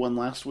issue 1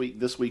 last week.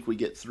 This week we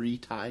get 3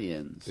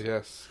 tie-ins.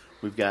 Yes.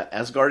 We've got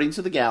Asgardians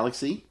of the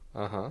Galaxy,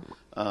 Uh-huh.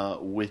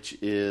 which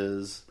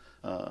is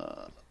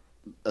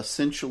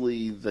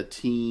essentially the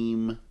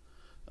team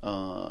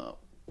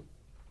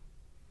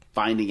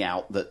finding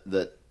out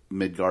that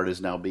Midgard is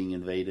now being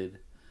invaded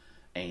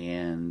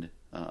and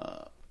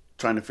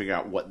trying to figure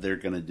out what they're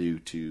going to do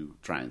to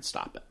try and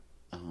stop it.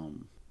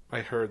 I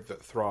heard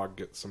that Throg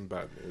gets some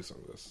bad news on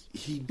this.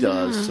 He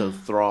does. So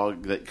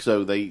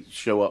they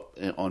show up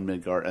on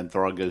Midgard, and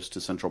Throg goes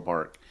to Central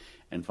Park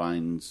and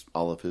finds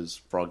all of his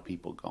frog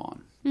people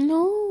gone.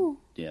 No.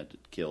 Yeah,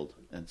 killed.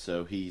 And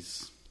so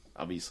he's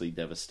obviously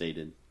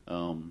devastated.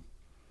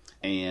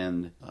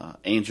 And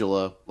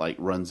Angela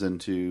runs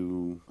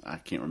into, I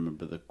can't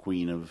remember the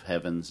Queen of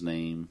Heaven's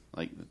name,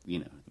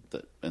 in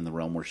the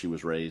realm where she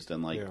was raised,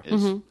 and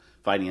is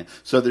fighting it.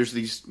 So there's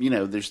these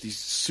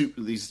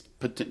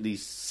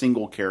these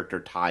single character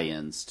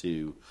tie-ins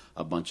to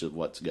a bunch of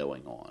what's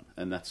going on,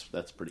 and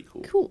that's pretty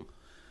cool. Cool.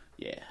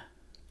 Yeah.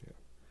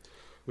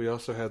 We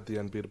also had the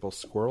Unbeatable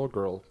Squirrel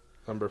Girl,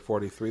 number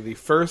 43, the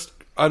first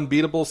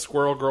Unbeatable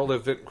Squirrel Girl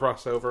event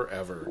crossover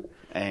ever.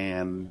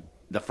 And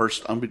the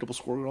first Unbeatable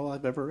Squirrel Girl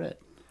I've ever read.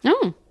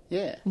 Oh.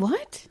 Yeah.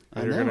 What?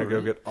 And you're going to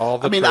go get all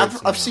the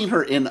I've now. seen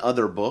her in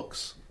other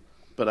books,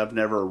 but I've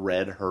never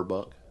read her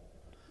book.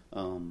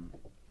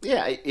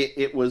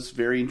 It was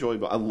very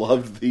enjoyable. I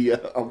loved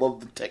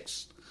the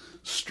text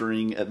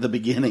string at the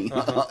beginning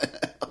on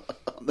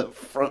the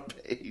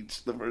front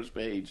page, the first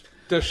page.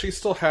 Does she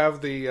still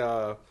have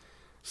the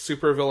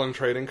supervillain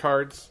trading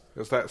cards?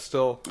 Is that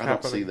still I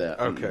happening? don't see that.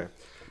 Okay.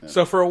 Yeah.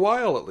 So for a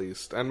while at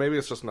least, and maybe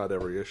it's just not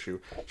every issue,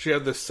 she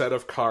had this set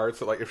of cards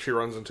that if she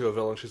runs into a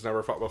villain she's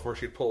never fought before,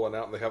 she'd pull one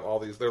out, and they have all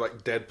these, they're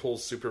like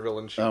Deadpool's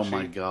supervillain cheat Oh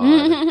my sheet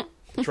god.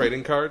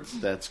 trading cards.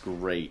 That's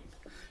great.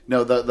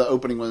 No, the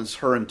opening was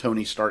her and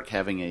Tony Stark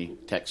having a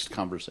text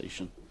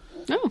conversation.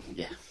 Oh.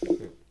 Yeah.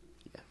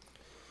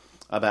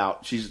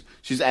 About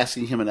she's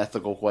asking him an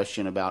ethical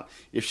question about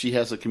if she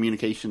has a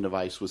communication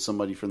device with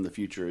somebody from the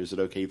future, is it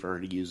okay for her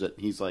to use it?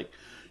 And he's like,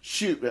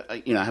 shoot,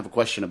 I have a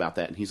question about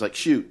that. And he's like,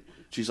 shoot.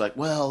 She's like,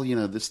 well,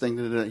 this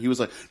thing. He was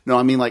like, no,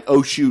 I mean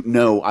oh shoot,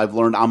 no, I've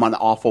learned I'm an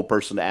awful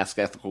person to ask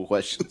ethical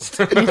questions.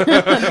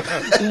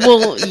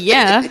 Well,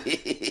 yeah.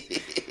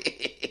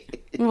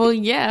 Well,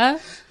 yeah.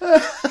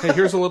 Hey,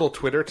 here's a little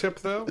Twitter tip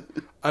though.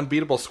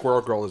 Unbeatable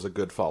Squirrel Girl is a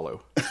good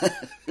follow.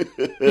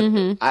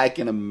 I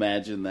can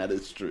imagine that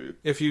is true.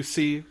 If you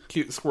see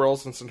cute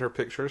squirrels and send her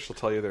pictures, she'll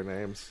tell you their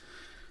names.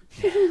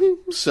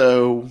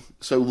 So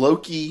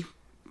Loki.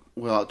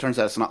 Well, it turns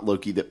out it's not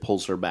Loki that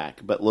pulls her back,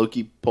 but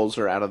Loki pulls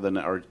her out of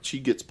or she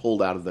gets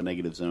pulled out of the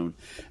negative zone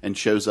and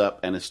shows up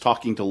and is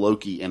talking to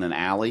Loki in an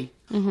alley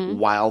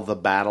while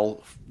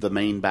the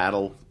main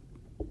battle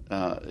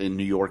in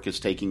New York is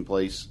taking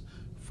place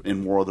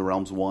in War of the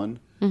Realms 1.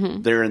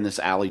 They're in this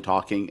alley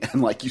talking,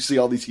 and you see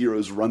all these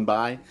heroes run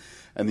by,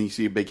 and then you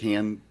see a big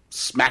hand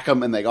smack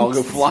them, and they all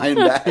go flying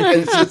back, and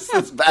it's just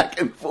this back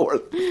and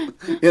forth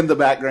in the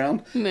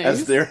background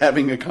as they're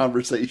having a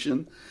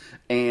conversation.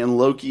 And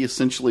Loki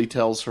essentially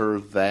tells her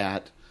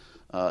that,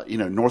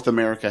 North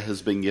America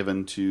has been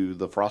given to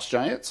the Frost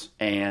Giants,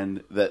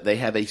 and that they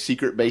have a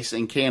secret base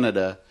in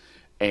Canada,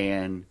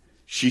 and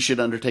she should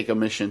undertake a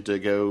mission to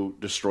go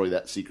destroy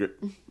that secret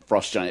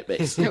Frost Giant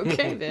base.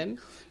 Okay, then.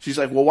 She's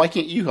like, well, why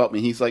can't you help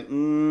me? He's like,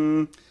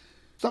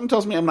 something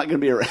tells me I'm not going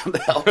to be around to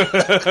help.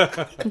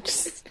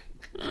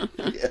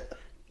 Yeah.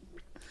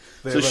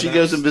 So she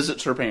goes and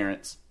visits her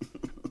parents.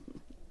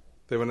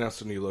 They've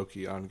announced a new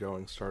Loki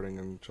ongoing starting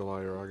in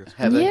July or August.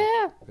 Have they?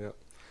 Yeah. Yeah.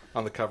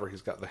 On the cover,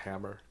 he's got the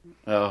hammer.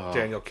 Oh,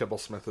 Daniel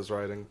Kibblesmith is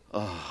writing.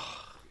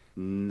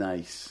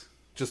 nice.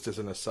 Just as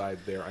an aside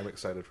there, I'm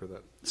excited for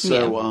that.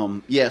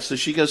 So, so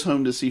she goes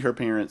home to see her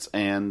parents,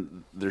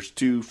 and there's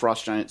 2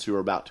 Frost Giants who are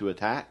about to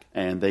attack,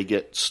 and they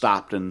get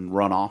stopped and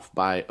run off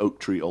by Oak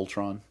Tree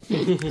Ultron.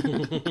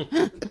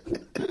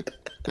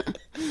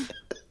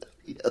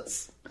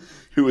 Yes.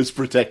 Who is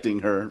protecting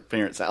her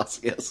parents'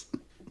 house, yes.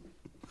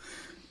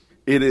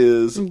 It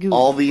is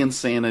all the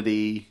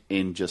insanity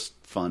and just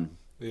fun.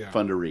 Yeah.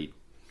 Fun to read.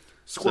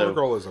 Squirrel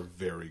Girl is a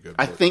very good book.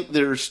 I think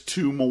there's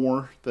 2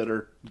 more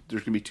there's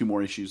going to be 2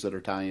 more issues that are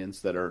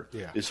tie-ins that are,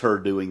 Yeah. is her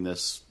doing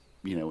this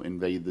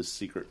invade this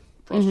secret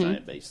frost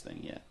giant base thing.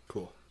 Yeah,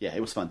 Cool. yeah,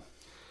 it was fun.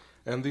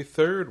 And the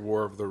third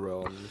War of the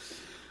Realms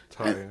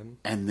tie-in.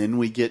 And then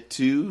we get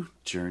to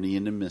Journey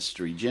into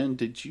Mystery. Jen,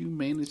 did you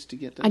manage to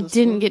get to I this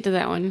didn't one? get to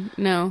that one.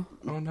 No.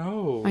 Oh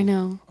no! I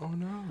know. Oh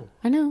no!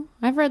 I know.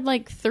 I've read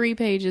like 3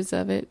 pages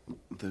of it.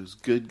 Those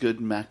good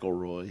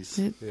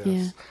McElroys. Yes.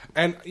 Yeah.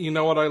 And you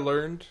know what I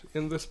learned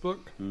in this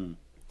book?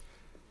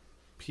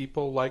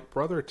 People like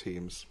brother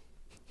teams.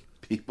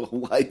 People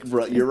like,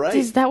 you're right.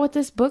 Is that what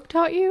this book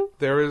taught you?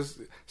 There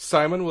is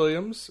Simon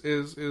Williams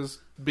is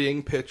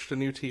being pitched a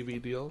new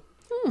TV deal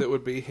that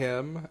would be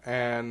him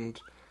and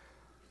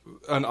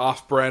an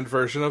off-brand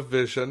version of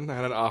Vision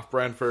and an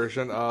off-brand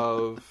version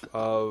of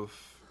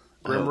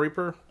Grim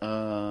Reaper.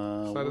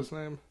 Is that his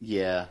name?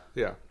 Yeah,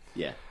 Yeah.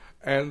 yeah.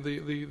 And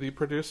the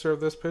producer of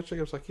this pitching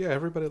was like, yeah,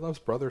 everybody loves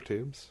brother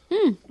teams.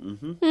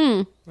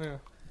 Yeah.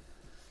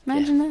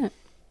 Imagine that.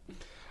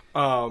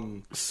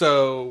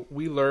 So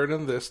we learn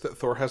in this that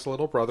Thor has a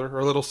little brother or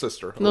a little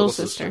sister. Little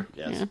sister.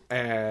 Yes. Yeah.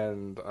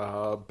 And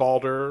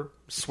Balder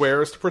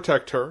swears to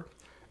protect her.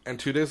 And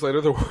 2 days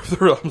later, the War of the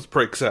Realms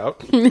breaks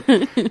out.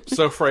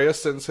 So Freya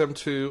sends him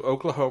to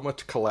Oklahoma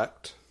to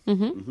collect.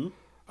 And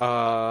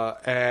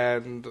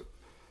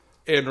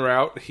en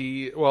route,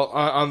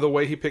 on the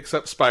way, he picks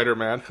up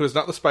Spider-Man, who is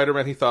not the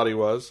Spider-Man he thought he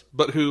was,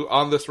 but who,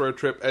 on this road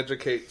trip,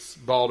 educates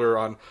Balder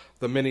on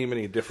the many,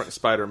 many different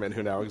Spider-Men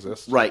who now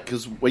exist. Right,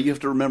 because what you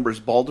have to remember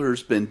is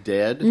Baldur's been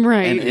dead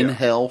Right. and in Yeah.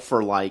 hell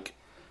for like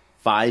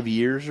 5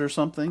 years or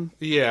something.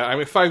 Yeah, I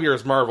mean, 5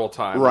 years Marvel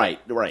time. Right.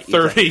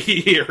 30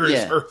 years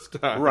Yeah. Earth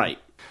time. Right.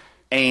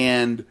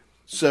 And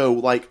so,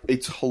 like,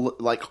 it's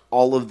like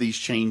all of these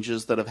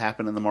changes that have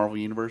happened in the Marvel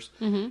Universe,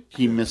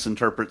 he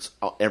misinterprets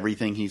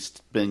everything he's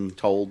been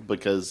told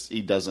because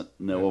he doesn't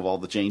know of all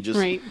the changes.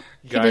 Right.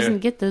 He Gaia. doesn't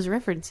get those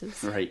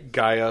references. Right.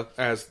 Gaia,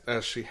 as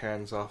she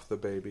hands off the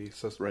baby,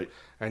 says, Right.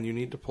 and you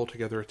need to pull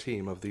together a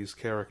team of these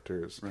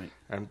characters. Right.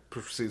 And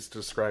proceeds to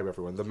describe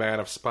everyone. The Man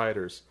of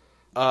Spiders.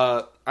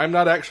 I'm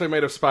not actually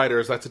made of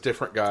spiders. That's a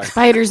different guy.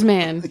 Spider's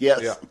Man.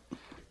 Yes. Yeah.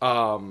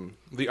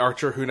 The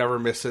archer who never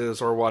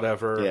misses or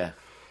whatever. Yeah.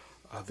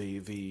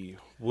 The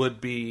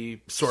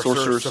would-be Sorcerer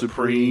Sorcerer Supreme.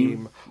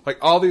 Supreme. Like,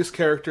 all these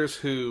characters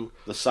who...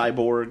 The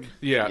cyborg.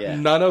 Yeah,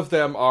 none of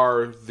them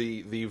are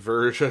the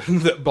version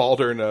that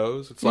Balder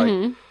knows. It's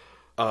like...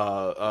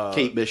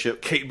 Kate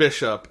Bishop. Kate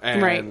Bishop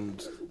and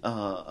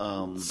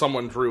Right.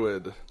 someone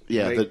druid.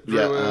 Yeah, Nate the-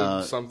 yeah,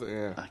 Druid, something.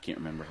 Yeah. I can't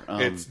remember.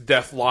 It's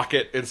Death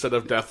Locket instead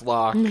of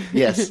Deathlock.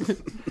 Yes.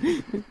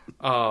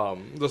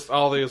 Just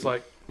all these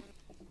like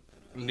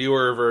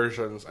newer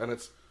versions, and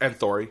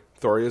Thori.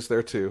 Thori is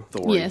there too.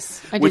 Thor.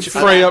 Yes. I did Which see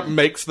Freya that.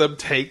 makes them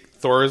take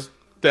Thor's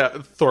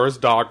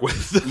dog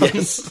with them.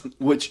 Yes.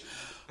 Which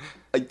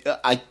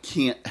I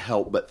can't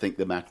help but think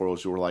the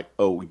McElroys were like,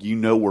 oh,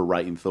 we're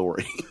writing Thor.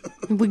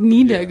 We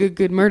need a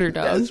good murder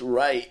dog. That's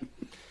right.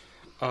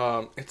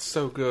 It's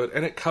so good,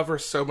 and it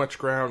covers so much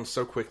ground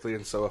so quickly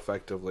and so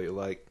effectively.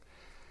 Like,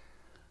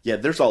 Yeah,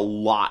 there's a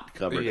lot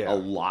covered. Yeah. A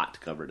lot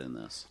covered in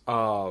this.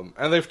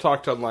 and they've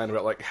talked online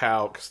about like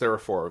how, because there were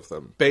 4 of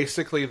them.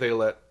 Basically, they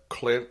let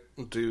Clint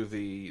do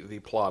the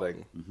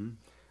plotting,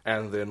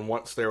 and then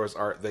once there was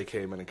art, they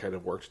came in and kind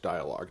of worked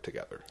dialogue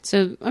together.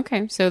 So,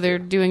 okay. So they're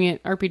doing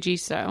it RPG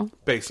style.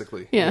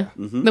 Basically, Yeah.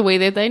 The way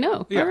that they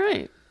know. Yeah. All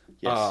right.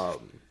 Yes.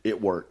 It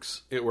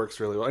works. It works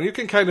really well, and you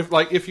can kind of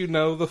like, if you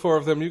know the 4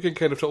 of them, you can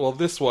kind of tell. Well,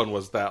 this one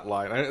was that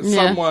line. And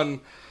Yeah.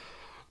 someone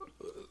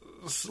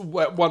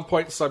at one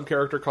point, some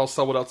character calls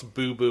someone else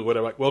 "boo boo," and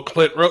I'm like, "Well,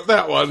 Clint wrote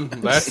that one.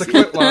 That's the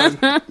Clint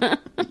line."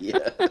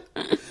 Yeah.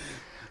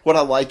 What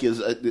I like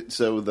is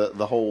so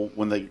the whole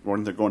when they're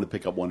going to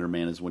pick up Wonder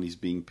Man is when he's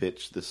being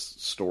pitched this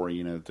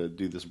story, to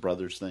do this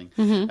brothers thing,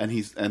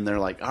 and they're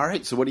like, all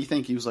right, so what do you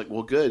think? He was like,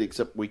 well, good,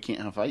 except we can't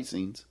have fight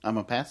scenes. I'm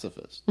a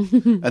pacifist,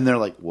 and they're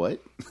like, what?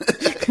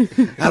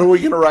 How are we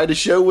going to write a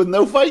show with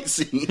no fight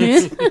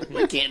scenes?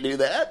 We can't do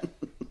that.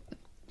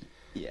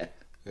 Yeah.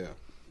 Yeah,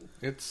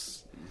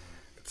 it's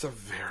a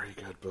very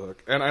good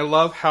book, and I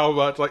love how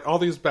much like all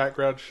these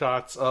background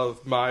shots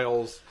of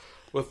Miles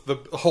with the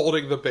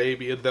holding the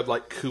baby and them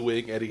like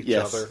cooing at each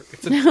Yes. other.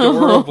 It's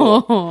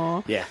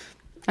adorable. Yeah.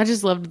 I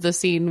just loved the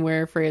scene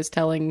where Freya's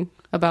telling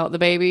about the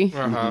baby.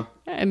 Uh-huh.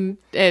 And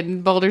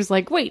Balder's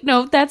like, wait,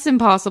 no, that's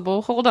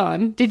impossible. Hold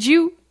on. Did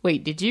you?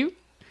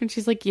 And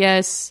she's like,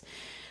 yes.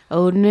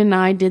 Odin and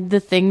I did the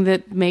thing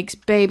that makes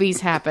babies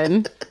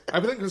happen.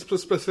 I think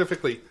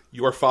specifically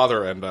your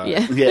father and I.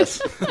 Yeah.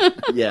 Yes.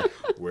 Yeah.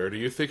 Where do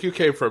you think you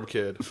came from,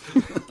 kid?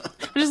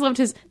 I just loved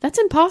his, that's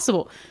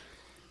impossible.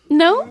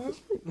 No,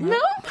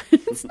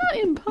 it's not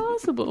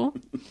impossible.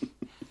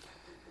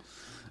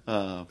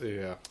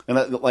 Yeah.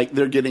 And like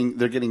they're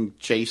getting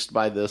chased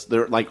by this.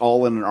 They're like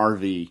all in an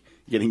RV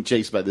getting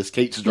chased by this.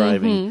 Kate's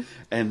driving,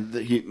 and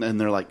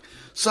they're like,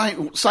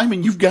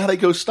 Simon, you've got to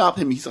go stop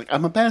him. He's like,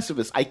 I'm a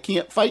pacifist. I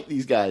can't fight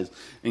these guys.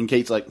 And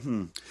Kate's like,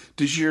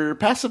 does your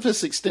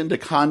pacifist extend to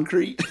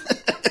concrete?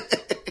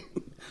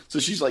 So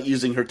she's like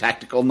using her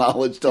tactical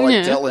knowledge to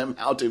like tell him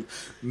how to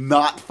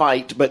not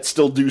fight but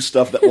still do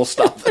stuff that will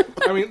stop them.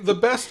 I mean, the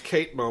best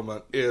Kate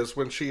moment is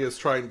when she is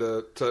trying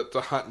to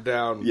hunt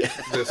down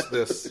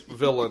this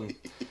villain,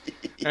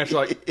 and she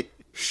like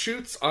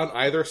shoots on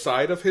either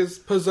side of his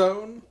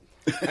pizzone,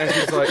 and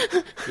she's like,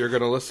 "You're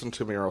gonna listen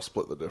to me, or I'll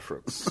split the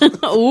difference."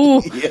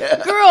 Ooh,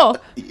 Yeah. girl.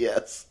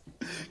 Yes.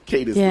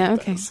 Kate is Yeah,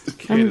 the okay.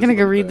 best. I'm is gonna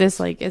go the read best. this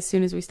like as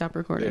soon as we stop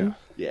recording.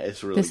 Yeah. Yeah,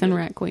 it's really This good. and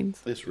Rat Queens.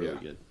 It's really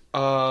good.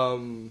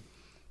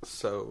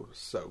 So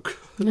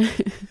good.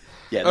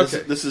 Yeah,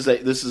 Okay. this is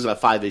a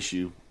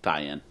 5-issue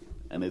tie-in,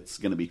 and it's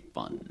going to be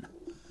fun.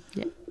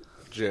 Yeah.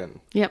 Jen,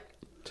 Yep.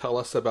 tell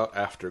us about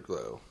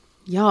Afterglow.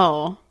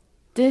 Y'all,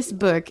 this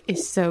book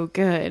is so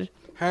good.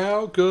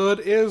 How good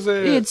is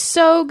it? It's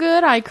so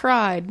good. I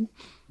cried.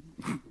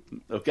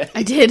 Okay.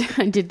 I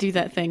did do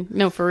that thing.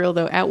 No, for real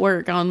though. At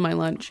work on my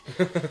lunch,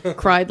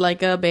 cried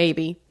like a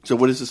baby. So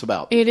what is this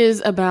about? It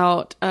is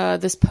about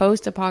this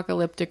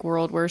post-apocalyptic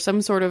world where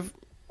some sort of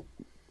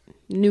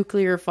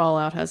nuclear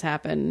fallout has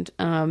happened,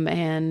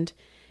 and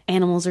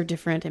animals are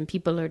different, and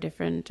people are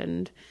different,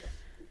 and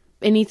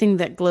anything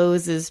that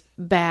glows is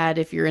bad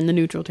if you're in the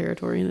neutral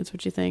territory, and that's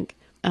what you think.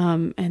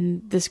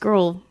 And this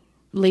girl,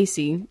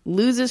 Lacey,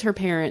 loses her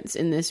parents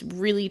in this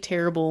really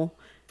terrible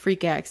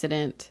freak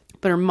accident,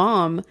 but her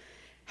mom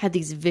had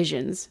these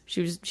visions.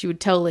 She would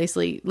tell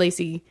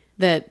Lacey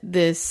that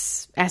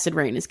this acid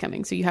rain is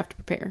coming, so you have to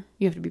prepare.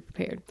 You have to be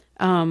prepared.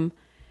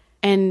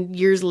 And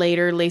years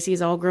later,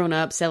 Lacey's all grown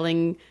up,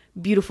 selling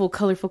beautiful,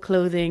 colorful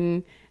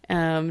clothing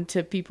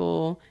to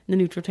people in the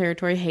neutral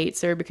territory.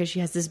 Hates her because she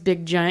has this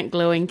big, giant,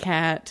 glowing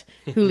cat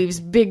who leaves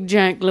big,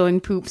 giant, glowing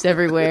poops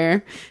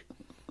everywhere.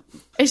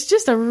 It's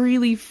just a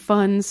really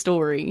fun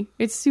story.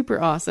 It's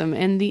super awesome.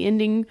 And the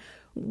ending,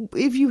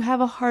 if you have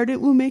a heart, it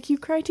will make you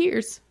cry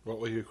tears. What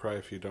will you cry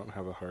if you don't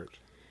have a heart?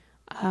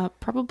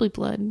 Probably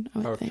blood, I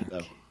would Okay. think.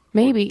 Oh.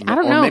 Maybe. I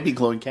don't know. Maybe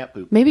glowing cat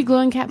poop. Maybe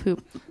glowing cat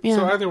poop. Yeah.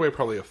 So either way,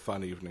 probably a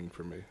fun evening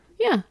for me.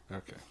 Yeah.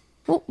 Okay.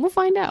 We'll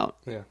find out.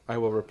 Yeah, I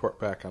will report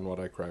back on what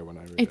I cry when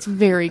I read It's it.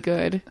 very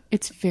good.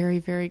 It's very,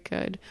 very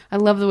good. I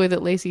love the way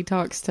that Lacey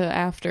talks to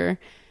After.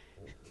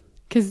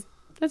 Because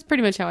that's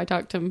pretty much how I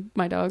talk to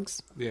my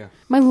dogs. Yeah.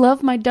 My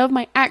love, my dove,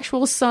 my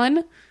actual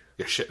son.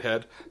 You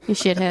shithead. You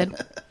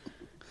shithead.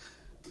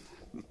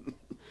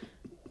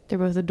 They're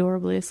both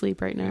adorably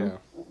asleep right now. Yeah.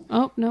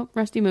 Oh, no.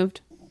 Rusty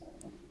moved.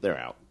 They're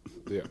out.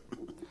 Yeah.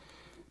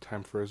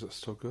 Time for Is It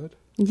Still Good?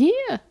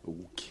 Yeah.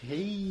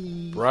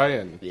 Okay.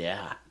 Brian,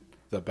 Yeah.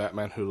 The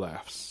Batman Who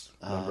Laughs.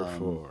 Number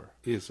 4.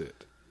 Is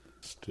it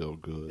still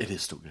good? It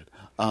is still good.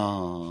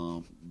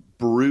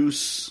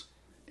 Bruce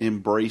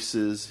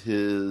embraces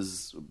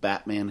his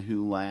Batman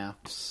Who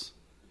Laughs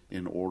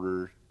in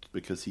order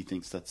because he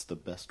thinks that's the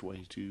best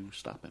way to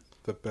stop him.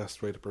 The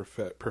best way to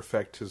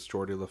perfect his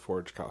Geordie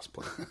LaForge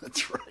cosplay.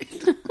 That's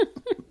right.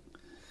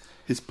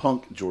 His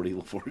punk Geordie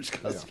LaForge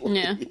cosplay.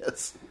 Yeah.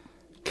 Yes.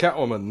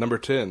 Catwoman, number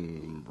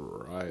 10.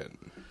 Brian.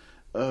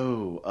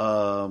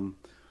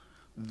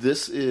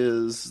 This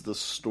is the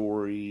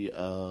story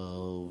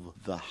of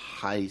the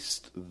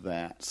heist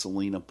that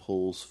Selena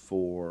pulls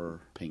for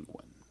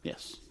Penguin.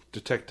 Yes.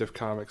 Detective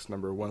Comics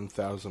number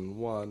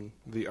 1001.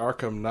 The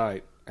Arkham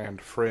Knight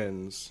and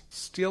friends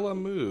steal a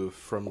move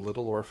from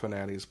Little Orphan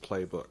Annie's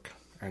playbook,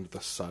 and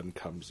the sun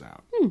comes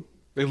out.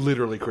 They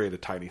literally create a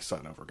tiny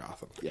sun over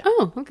Gotham. Yeah.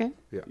 Oh, okay.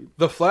 Yeah.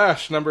 The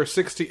Flash, number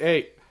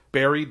 68.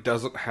 Barry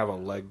doesn't have a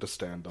leg to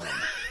stand on.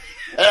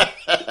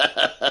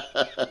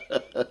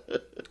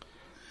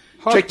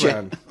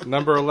 Hawkman,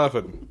 number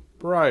 11.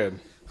 Brian.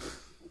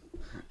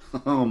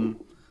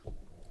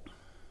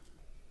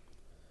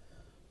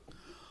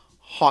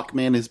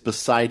 Hawkman is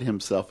beside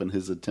himself in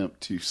his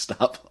attempt to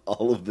stop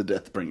all of the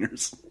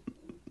Deathbringers.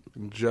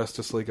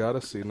 Justice League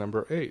Odyssey,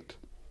 number 8.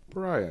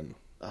 Brian.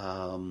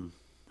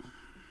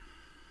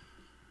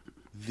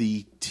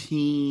 The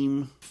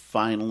team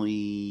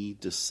finally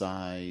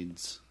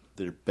decides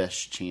their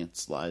best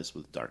chance lies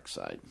with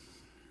Darkseid.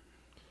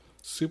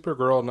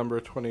 Supergirl, number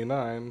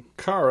 29.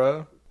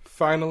 Kara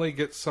finally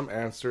gets some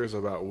answers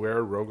about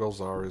where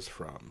Rogolzar is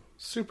from.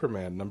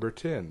 Superman, number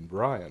 10.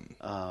 Brian.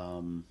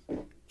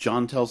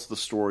 John tells the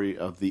story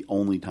of the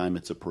only time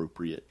it's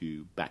appropriate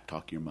to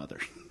backtalk your mother.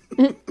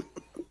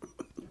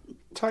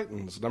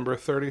 Titans, number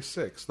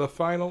 36. The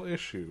final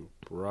issue.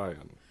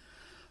 Brian.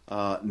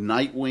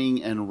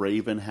 Nightwing and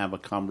Raven have a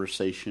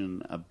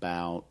conversation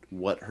about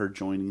what her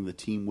joining the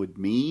team would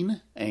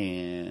mean,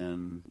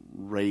 and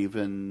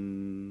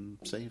Raven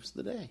saves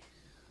the day.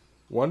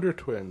 Wonder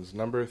Twins,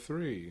 number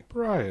 3.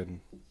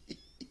 Brian.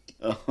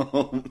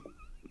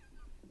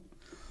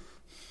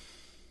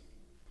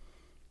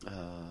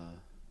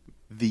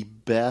 The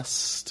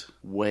best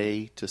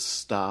way to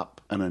stop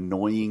an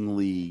annoying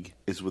league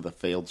is with a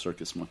failed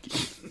circus monkey.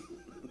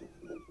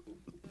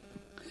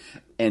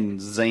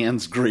 And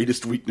Zan's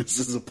greatest weakness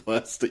is a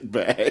plastic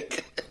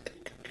bag.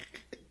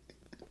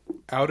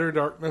 Outer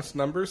Darkness,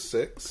 number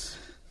 6.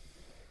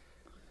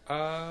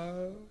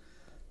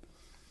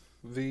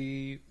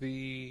 The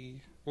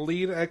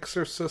lead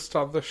exorcist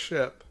on the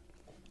ship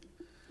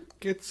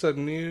gets a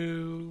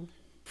new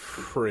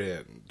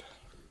friend.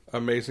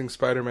 Amazing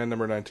Spider-Man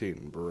number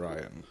 19,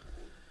 Brian.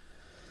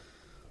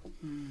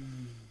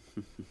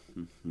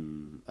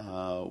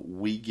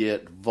 We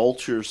get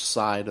Vulture's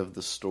side of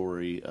the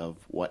story of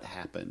what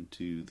happened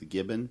to the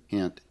Gibbon.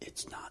 Hint,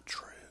 it's not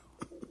true.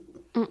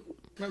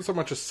 Not so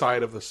much a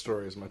side of the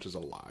story as much as a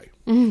lie.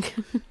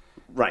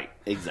 Right,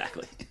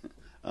 exactly.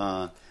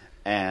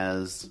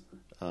 As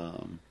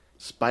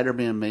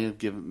Spider-Man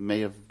may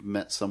have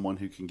met someone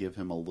who can give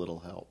him a little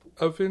help.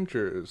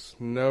 Avengers,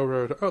 No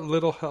Road... Oh,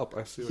 Little Help,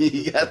 I see what you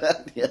You got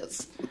that?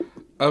 Yes.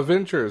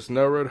 Avengers,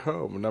 No Road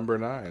Home, number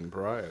 9,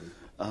 Brian.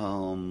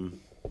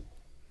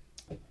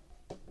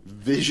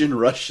 Vision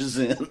rushes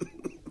in.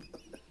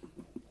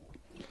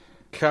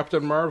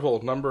 Captain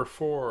Marvel, number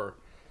 4.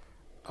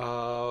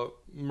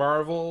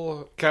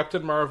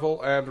 Captain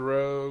Marvel and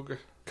Rogue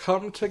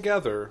come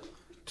together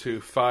to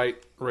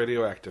fight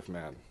Radioactive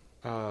Man.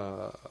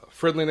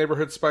 Friendly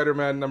Neighborhood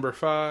Spider-Man, number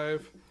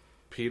 5.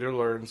 Peter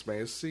learns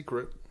May's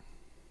secret,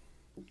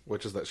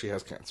 which is that she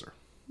has cancer.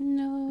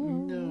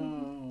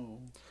 No.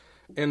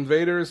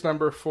 Invaders,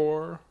 number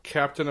 4.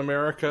 Captain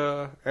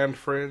America and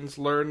friends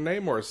learn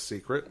Namor's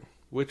secret,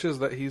 which is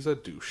that he's a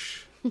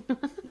douche.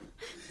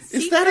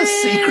 Is that a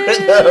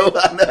secret, though?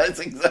 I know that's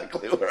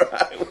exactly where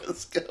I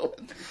was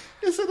going.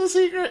 Is it a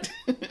secret?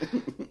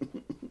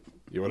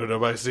 You want to know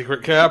my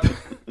secret, Cap?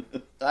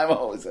 I'm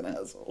always an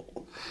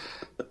asshole.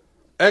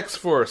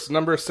 X-Force,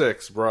 number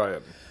 6,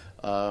 Brian.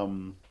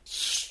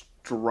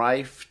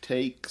 Strife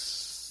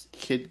takes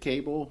Kid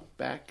Cable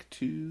back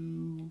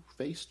to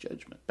face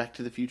Judgment. Back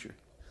to the future.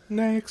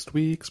 Next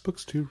week's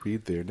books to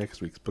read there.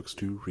 Next week's books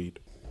to read.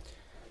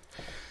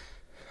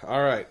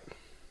 All right.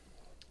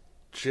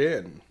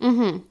 Jen.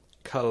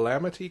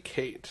 Calamity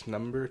Kate,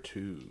 number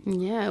 2.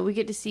 Yeah, we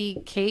get to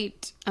see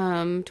Kate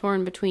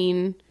torn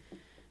between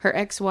her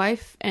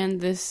ex-wife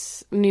and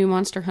this new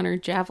monster hunter,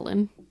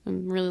 Javelin.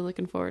 I'm really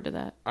looking forward to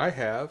that. I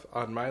have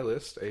on my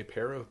list a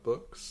pair of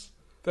books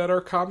that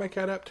are comic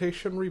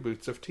adaptation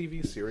reboots of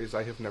TV series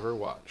I have never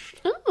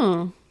watched.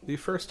 Oh. The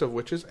first of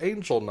which is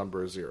Angel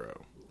number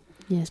 0.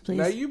 Yes, please.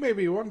 Now you may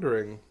be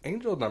wondering,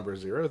 Angel number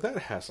 0, that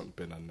hasn't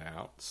been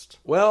announced.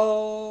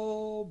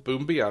 Well,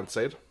 boom,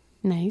 Beyonce'd.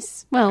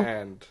 Nice. Well,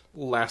 And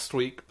last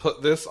week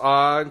put this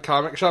on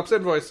Comic Shop's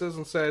invoices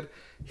and said,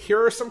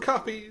 here are some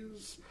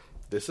copies.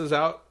 This is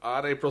out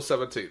on April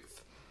 17th.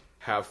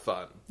 Have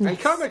fun. Nice. And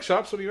comic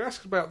shops, when you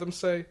ask about them,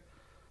 say,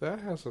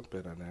 that hasn't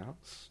been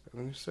announced. And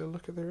then you say,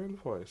 look at their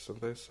invoice. And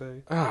they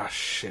say,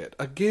 shit,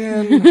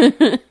 again?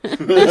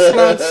 This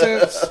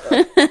nonsense.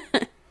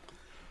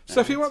 So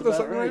if you want this,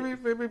 about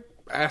right. maybe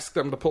ask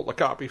them to pull a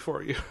copy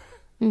for you.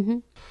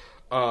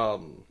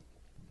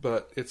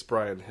 But it's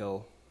Brian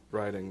Hill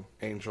writing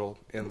Angel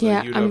in the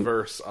Yeah,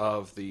 universe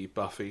of the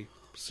Buffy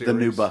series. The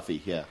new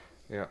Buffy, yeah.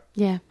 Yeah.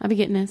 yeah, I'll be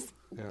getting this.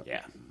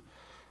 Yeah.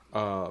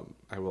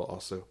 I will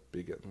also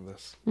be getting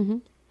this.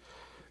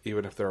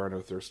 Even if there are no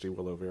Thirsty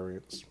Willow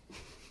variants.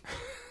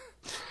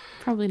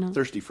 Probably not.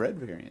 Thirsty Fred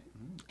variant.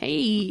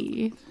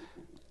 Hey.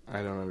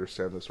 I don't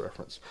understand this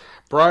reference.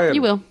 Brian.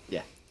 You will.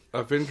 Yeah.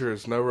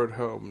 Avengers No Road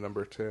Home,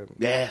 number 10.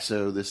 Yeah,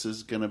 so this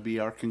is going to be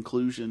our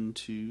conclusion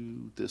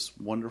to this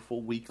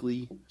wonderful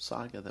weekly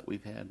saga that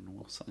we've had. And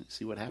we'll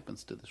see what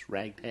happens to this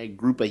ragtag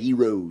group of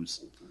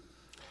heroes.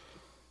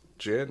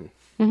 Jen.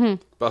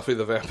 Buffy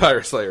the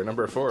Vampire Slayer,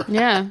 number 4.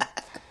 Yeah.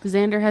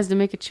 Xander has to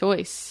make a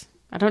choice.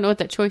 I don't know what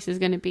that choice is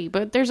going to be,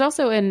 but there's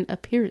also an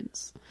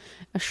appearance.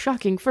 A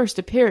shocking first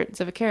appearance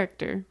of a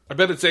character. I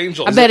bet it's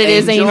Angel. I bet it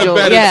is Angel. I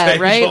bet Yeah,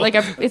 it's Angel. right? Like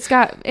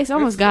it's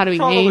almost got to be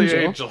Probably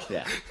Angel.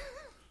 Yeah.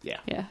 Yeah.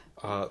 Yeah.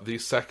 The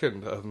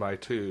second of my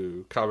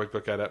 2 comic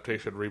book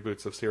adaptation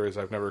reboots of series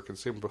I've never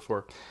consumed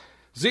before.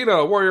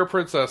 Xena, Warrior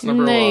Princess,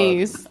 number 1.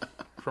 Nice.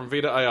 From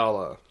Vita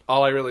Ayala.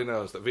 All I really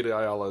know is that Vita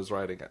Ayala is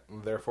writing it,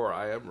 and therefore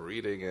I am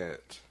reading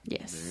it.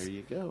 Yes. There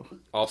you go.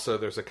 Also,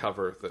 there's a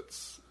cover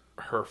that's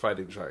her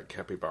fighting giant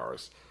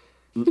capybaras.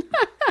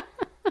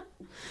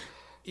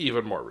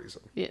 Even more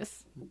reason.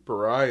 Yes.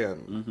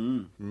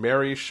 Brian.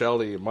 Mary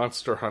Shelley,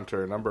 Monster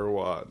Hunter, number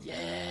 1.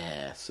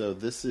 Yeah. So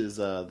this is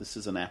an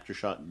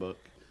Aftershock book,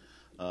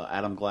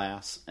 Adam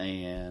Glass,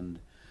 and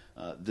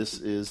this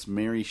is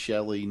Mary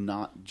Shelley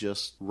not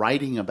just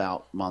writing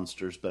about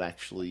monsters, but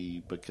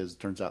actually because it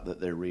turns out that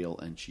they're real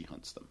and she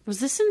hunts them. Was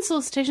this in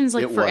Solicitations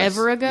like It was.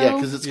 forever ago? Yeah,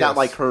 because it's got Yes.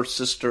 like her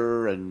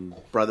sister and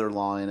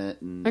brother-in-law in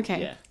it. And,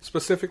 Okay. Yeah.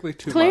 Specifically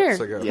 2 Claire.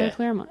 months ago. Claire Yeah.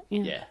 Claremont.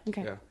 Yeah. Yeah.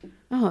 Okay. Yeah.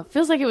 Oh, it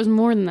feels like it was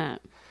more than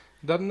that.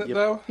 Doesn't it, Yep.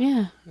 though?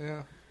 Yeah.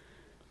 Yeah.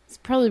 It's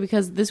probably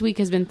because this week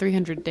has been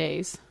 300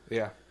 days.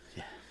 Yeah.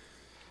 Yeah.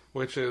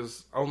 Which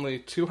is only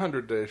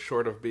 200 days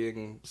short of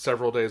being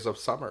several days of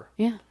summer.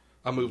 Yeah.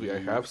 A movie I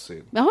have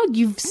seen. Oh,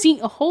 you've seen...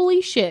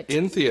 holy shit.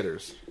 In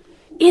theaters.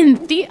 I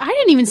didn't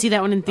even see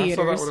that one in I saw that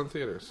theaters. one in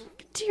theaters.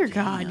 Dear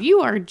God,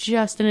 you are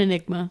just an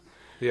enigma.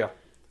 Yeah.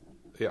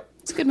 Yeah.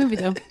 It's a good movie,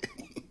 though.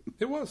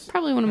 It was.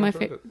 Probably one of I my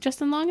enjoyed favorite. it.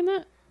 Justin Long in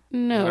that?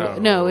 No.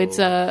 No, it's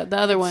the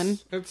other one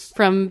It's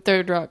from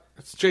Third Rock.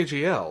 it's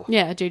JGL.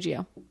 Yeah,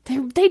 JGL.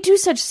 They do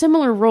such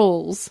similar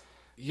roles.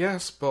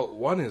 Yes, but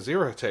one is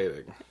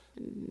irritating.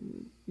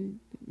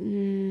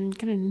 I'm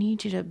gonna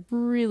need you to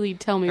really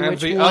tell me And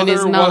which the one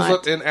is other not.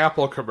 wasn't in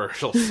Apple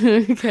commercials.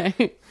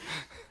 Okay,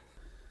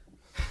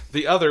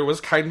 The other was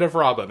kind of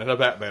Robin in a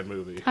Batman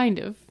movie. kind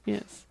of.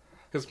 Yes.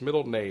 His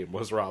middle name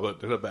was Robin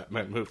in a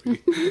Batman movie.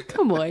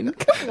 Come on.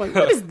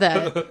 What is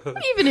that?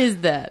 What even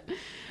is that?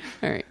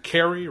 All right.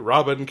 Carrie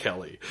Robin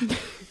Kelly.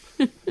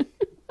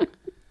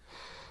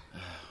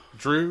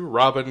 Drew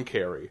Robin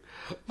Carey.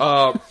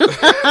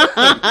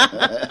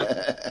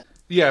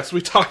 Yes,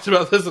 we talked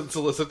about this in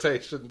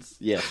solicitations.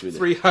 Yes, we did.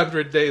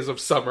 300 days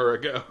of summer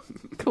ago.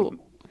 Cool.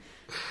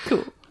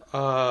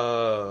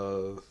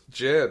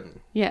 Jen.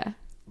 Yeah.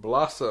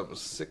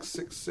 Blossoms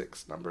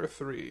 666 number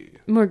 3.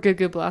 More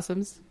good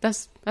blossoms.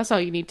 That's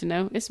all you need to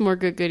know. It's more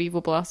good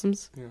evil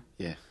blossoms.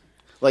 Yeah.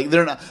 Like,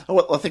 they're not...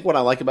 I think what I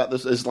like about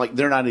this is, like,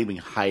 they're not even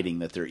hiding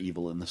that they're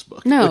evil in this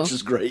book. No. Which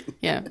is great.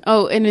 Yeah.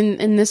 Oh, and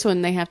in this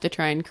one, they have to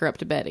try and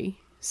corrupt Betty.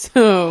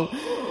 So,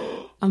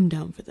 I'm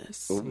down for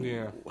this.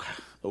 Yeah.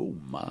 Oh,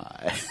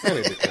 my. I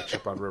need to catch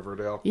up on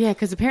Riverdale. Yeah,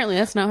 because apparently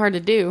that's not hard to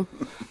do.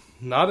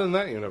 Not in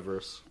that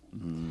universe.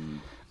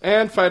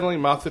 And finally,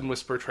 Moth and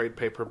Whisper trade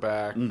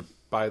paperback.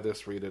 Buy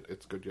this, read it.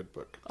 It's a good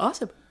book.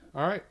 Awesome.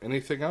 All right.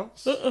 Anything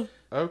else?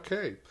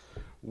 Okay.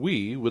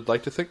 We would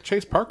like to thank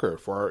Chase Parker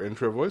for our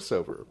intro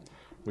voiceover.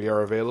 We are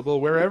available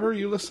wherever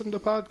you listen to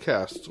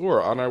podcasts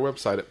or on our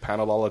website at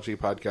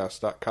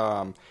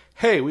panelologypodcast.com.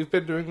 Hey, we've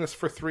been doing this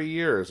for 3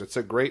 years. It's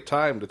a great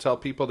time to tell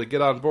people to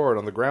get on board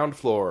on the ground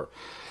floor.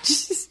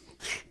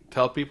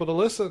 Tell people to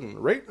listen,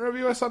 rate and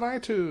review us on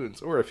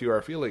iTunes, or if you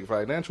are feeling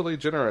financially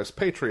generous,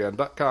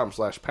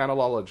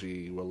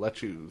 patreon.com/panelology will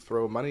let you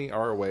throw money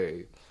our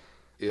way.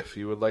 If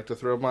you would like to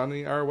throw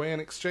money our way in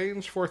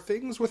exchange for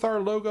things with our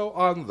logo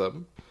on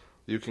them,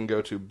 you can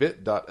go to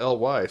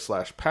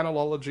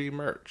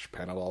bit.ly/panelologymerch.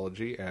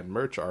 Panelology and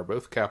merch are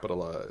both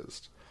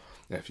capitalized.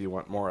 If you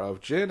want more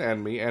of Jen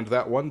and me and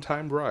that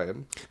one-time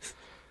Brian,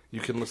 you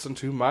can listen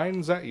to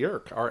Minds at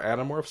Yerk, our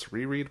Animorphs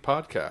reread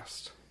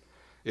podcast.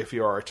 If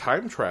you are a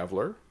time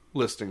traveler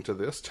listening to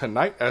this,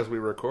 tonight as we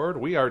record,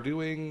 we are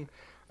doing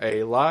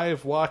a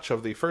live watch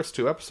of the first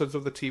 2 episodes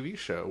of the TV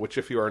show, which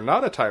if you are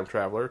not a time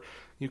traveler,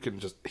 you can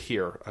just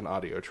hear an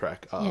audio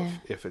track of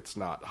if it's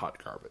not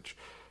hot garbage.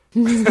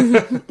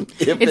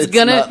 It's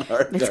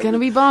gonna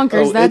be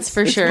bonkers, that's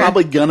for sure. It's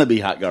probably gonna be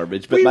hot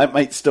garbage, but that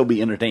might still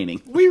be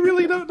entertaining. We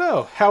really don't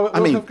know how it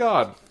will have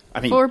gone. I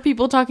mean, 4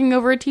 people talking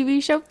over a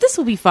TV show, this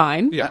will be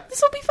fine. Yeah.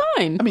 This will be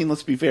fine. I mean,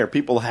 let's be fair.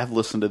 People have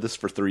listened to this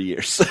for 3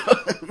 years. So.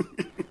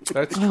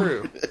 That's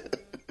true.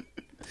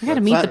 I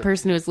gotta meet the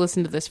person who has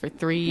listened to this for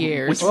 3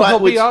 years. Well, he'll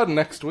be on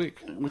next week.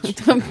 Which,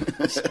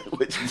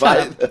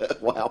 by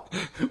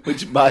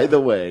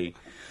the way,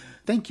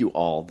 thank you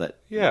all that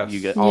Yes. you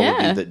get all of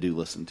Yeah. you that do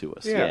listen to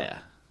us. Yeah.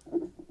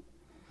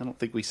 I don't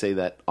think we say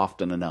that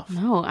often enough.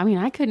 No, I mean,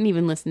 I couldn't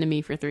even listen to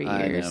me for 3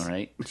 years. I know,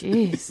 right?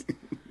 Jeez.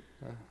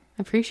 I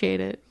appreciate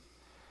it.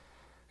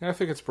 Yeah, I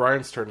think it's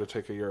Brian's turn to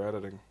take a year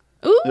editing.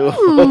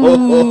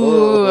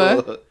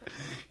 Ooh.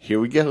 Here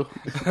we go.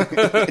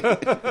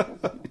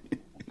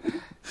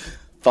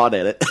 Thought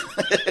edit.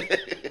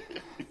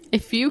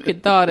 If you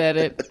could thought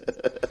edit,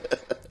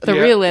 the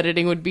real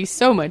editing would be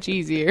so much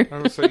easier. I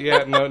was like,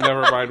 yeah, no,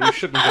 never mind. We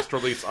shouldn't just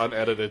release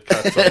unedited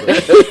cuts of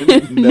this.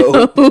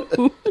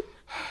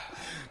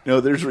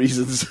 No, there's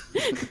reasons.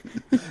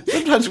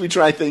 Sometimes we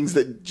try things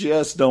that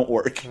just don't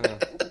work.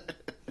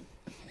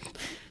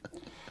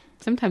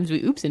 Sometimes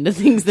we oops into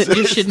things that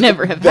just should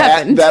never have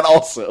happened. That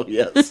also,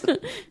 yes.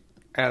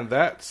 And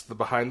that's the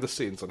behind the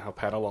scenes on how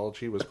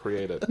Panelology was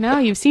created. Now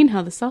you've seen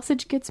how the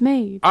sausage gets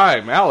made.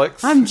 I'm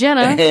Alex. I'm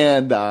Jenna.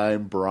 And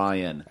I'm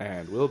Brian.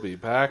 And we'll be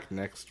back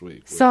next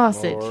week. With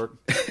Sausage. More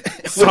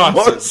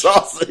More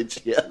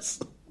sausage, yes.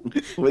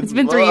 It's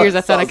been 3 years.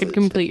 I thought I could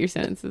complete your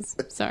sentences.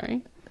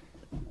 Sorry.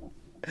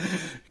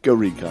 Go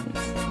read comics.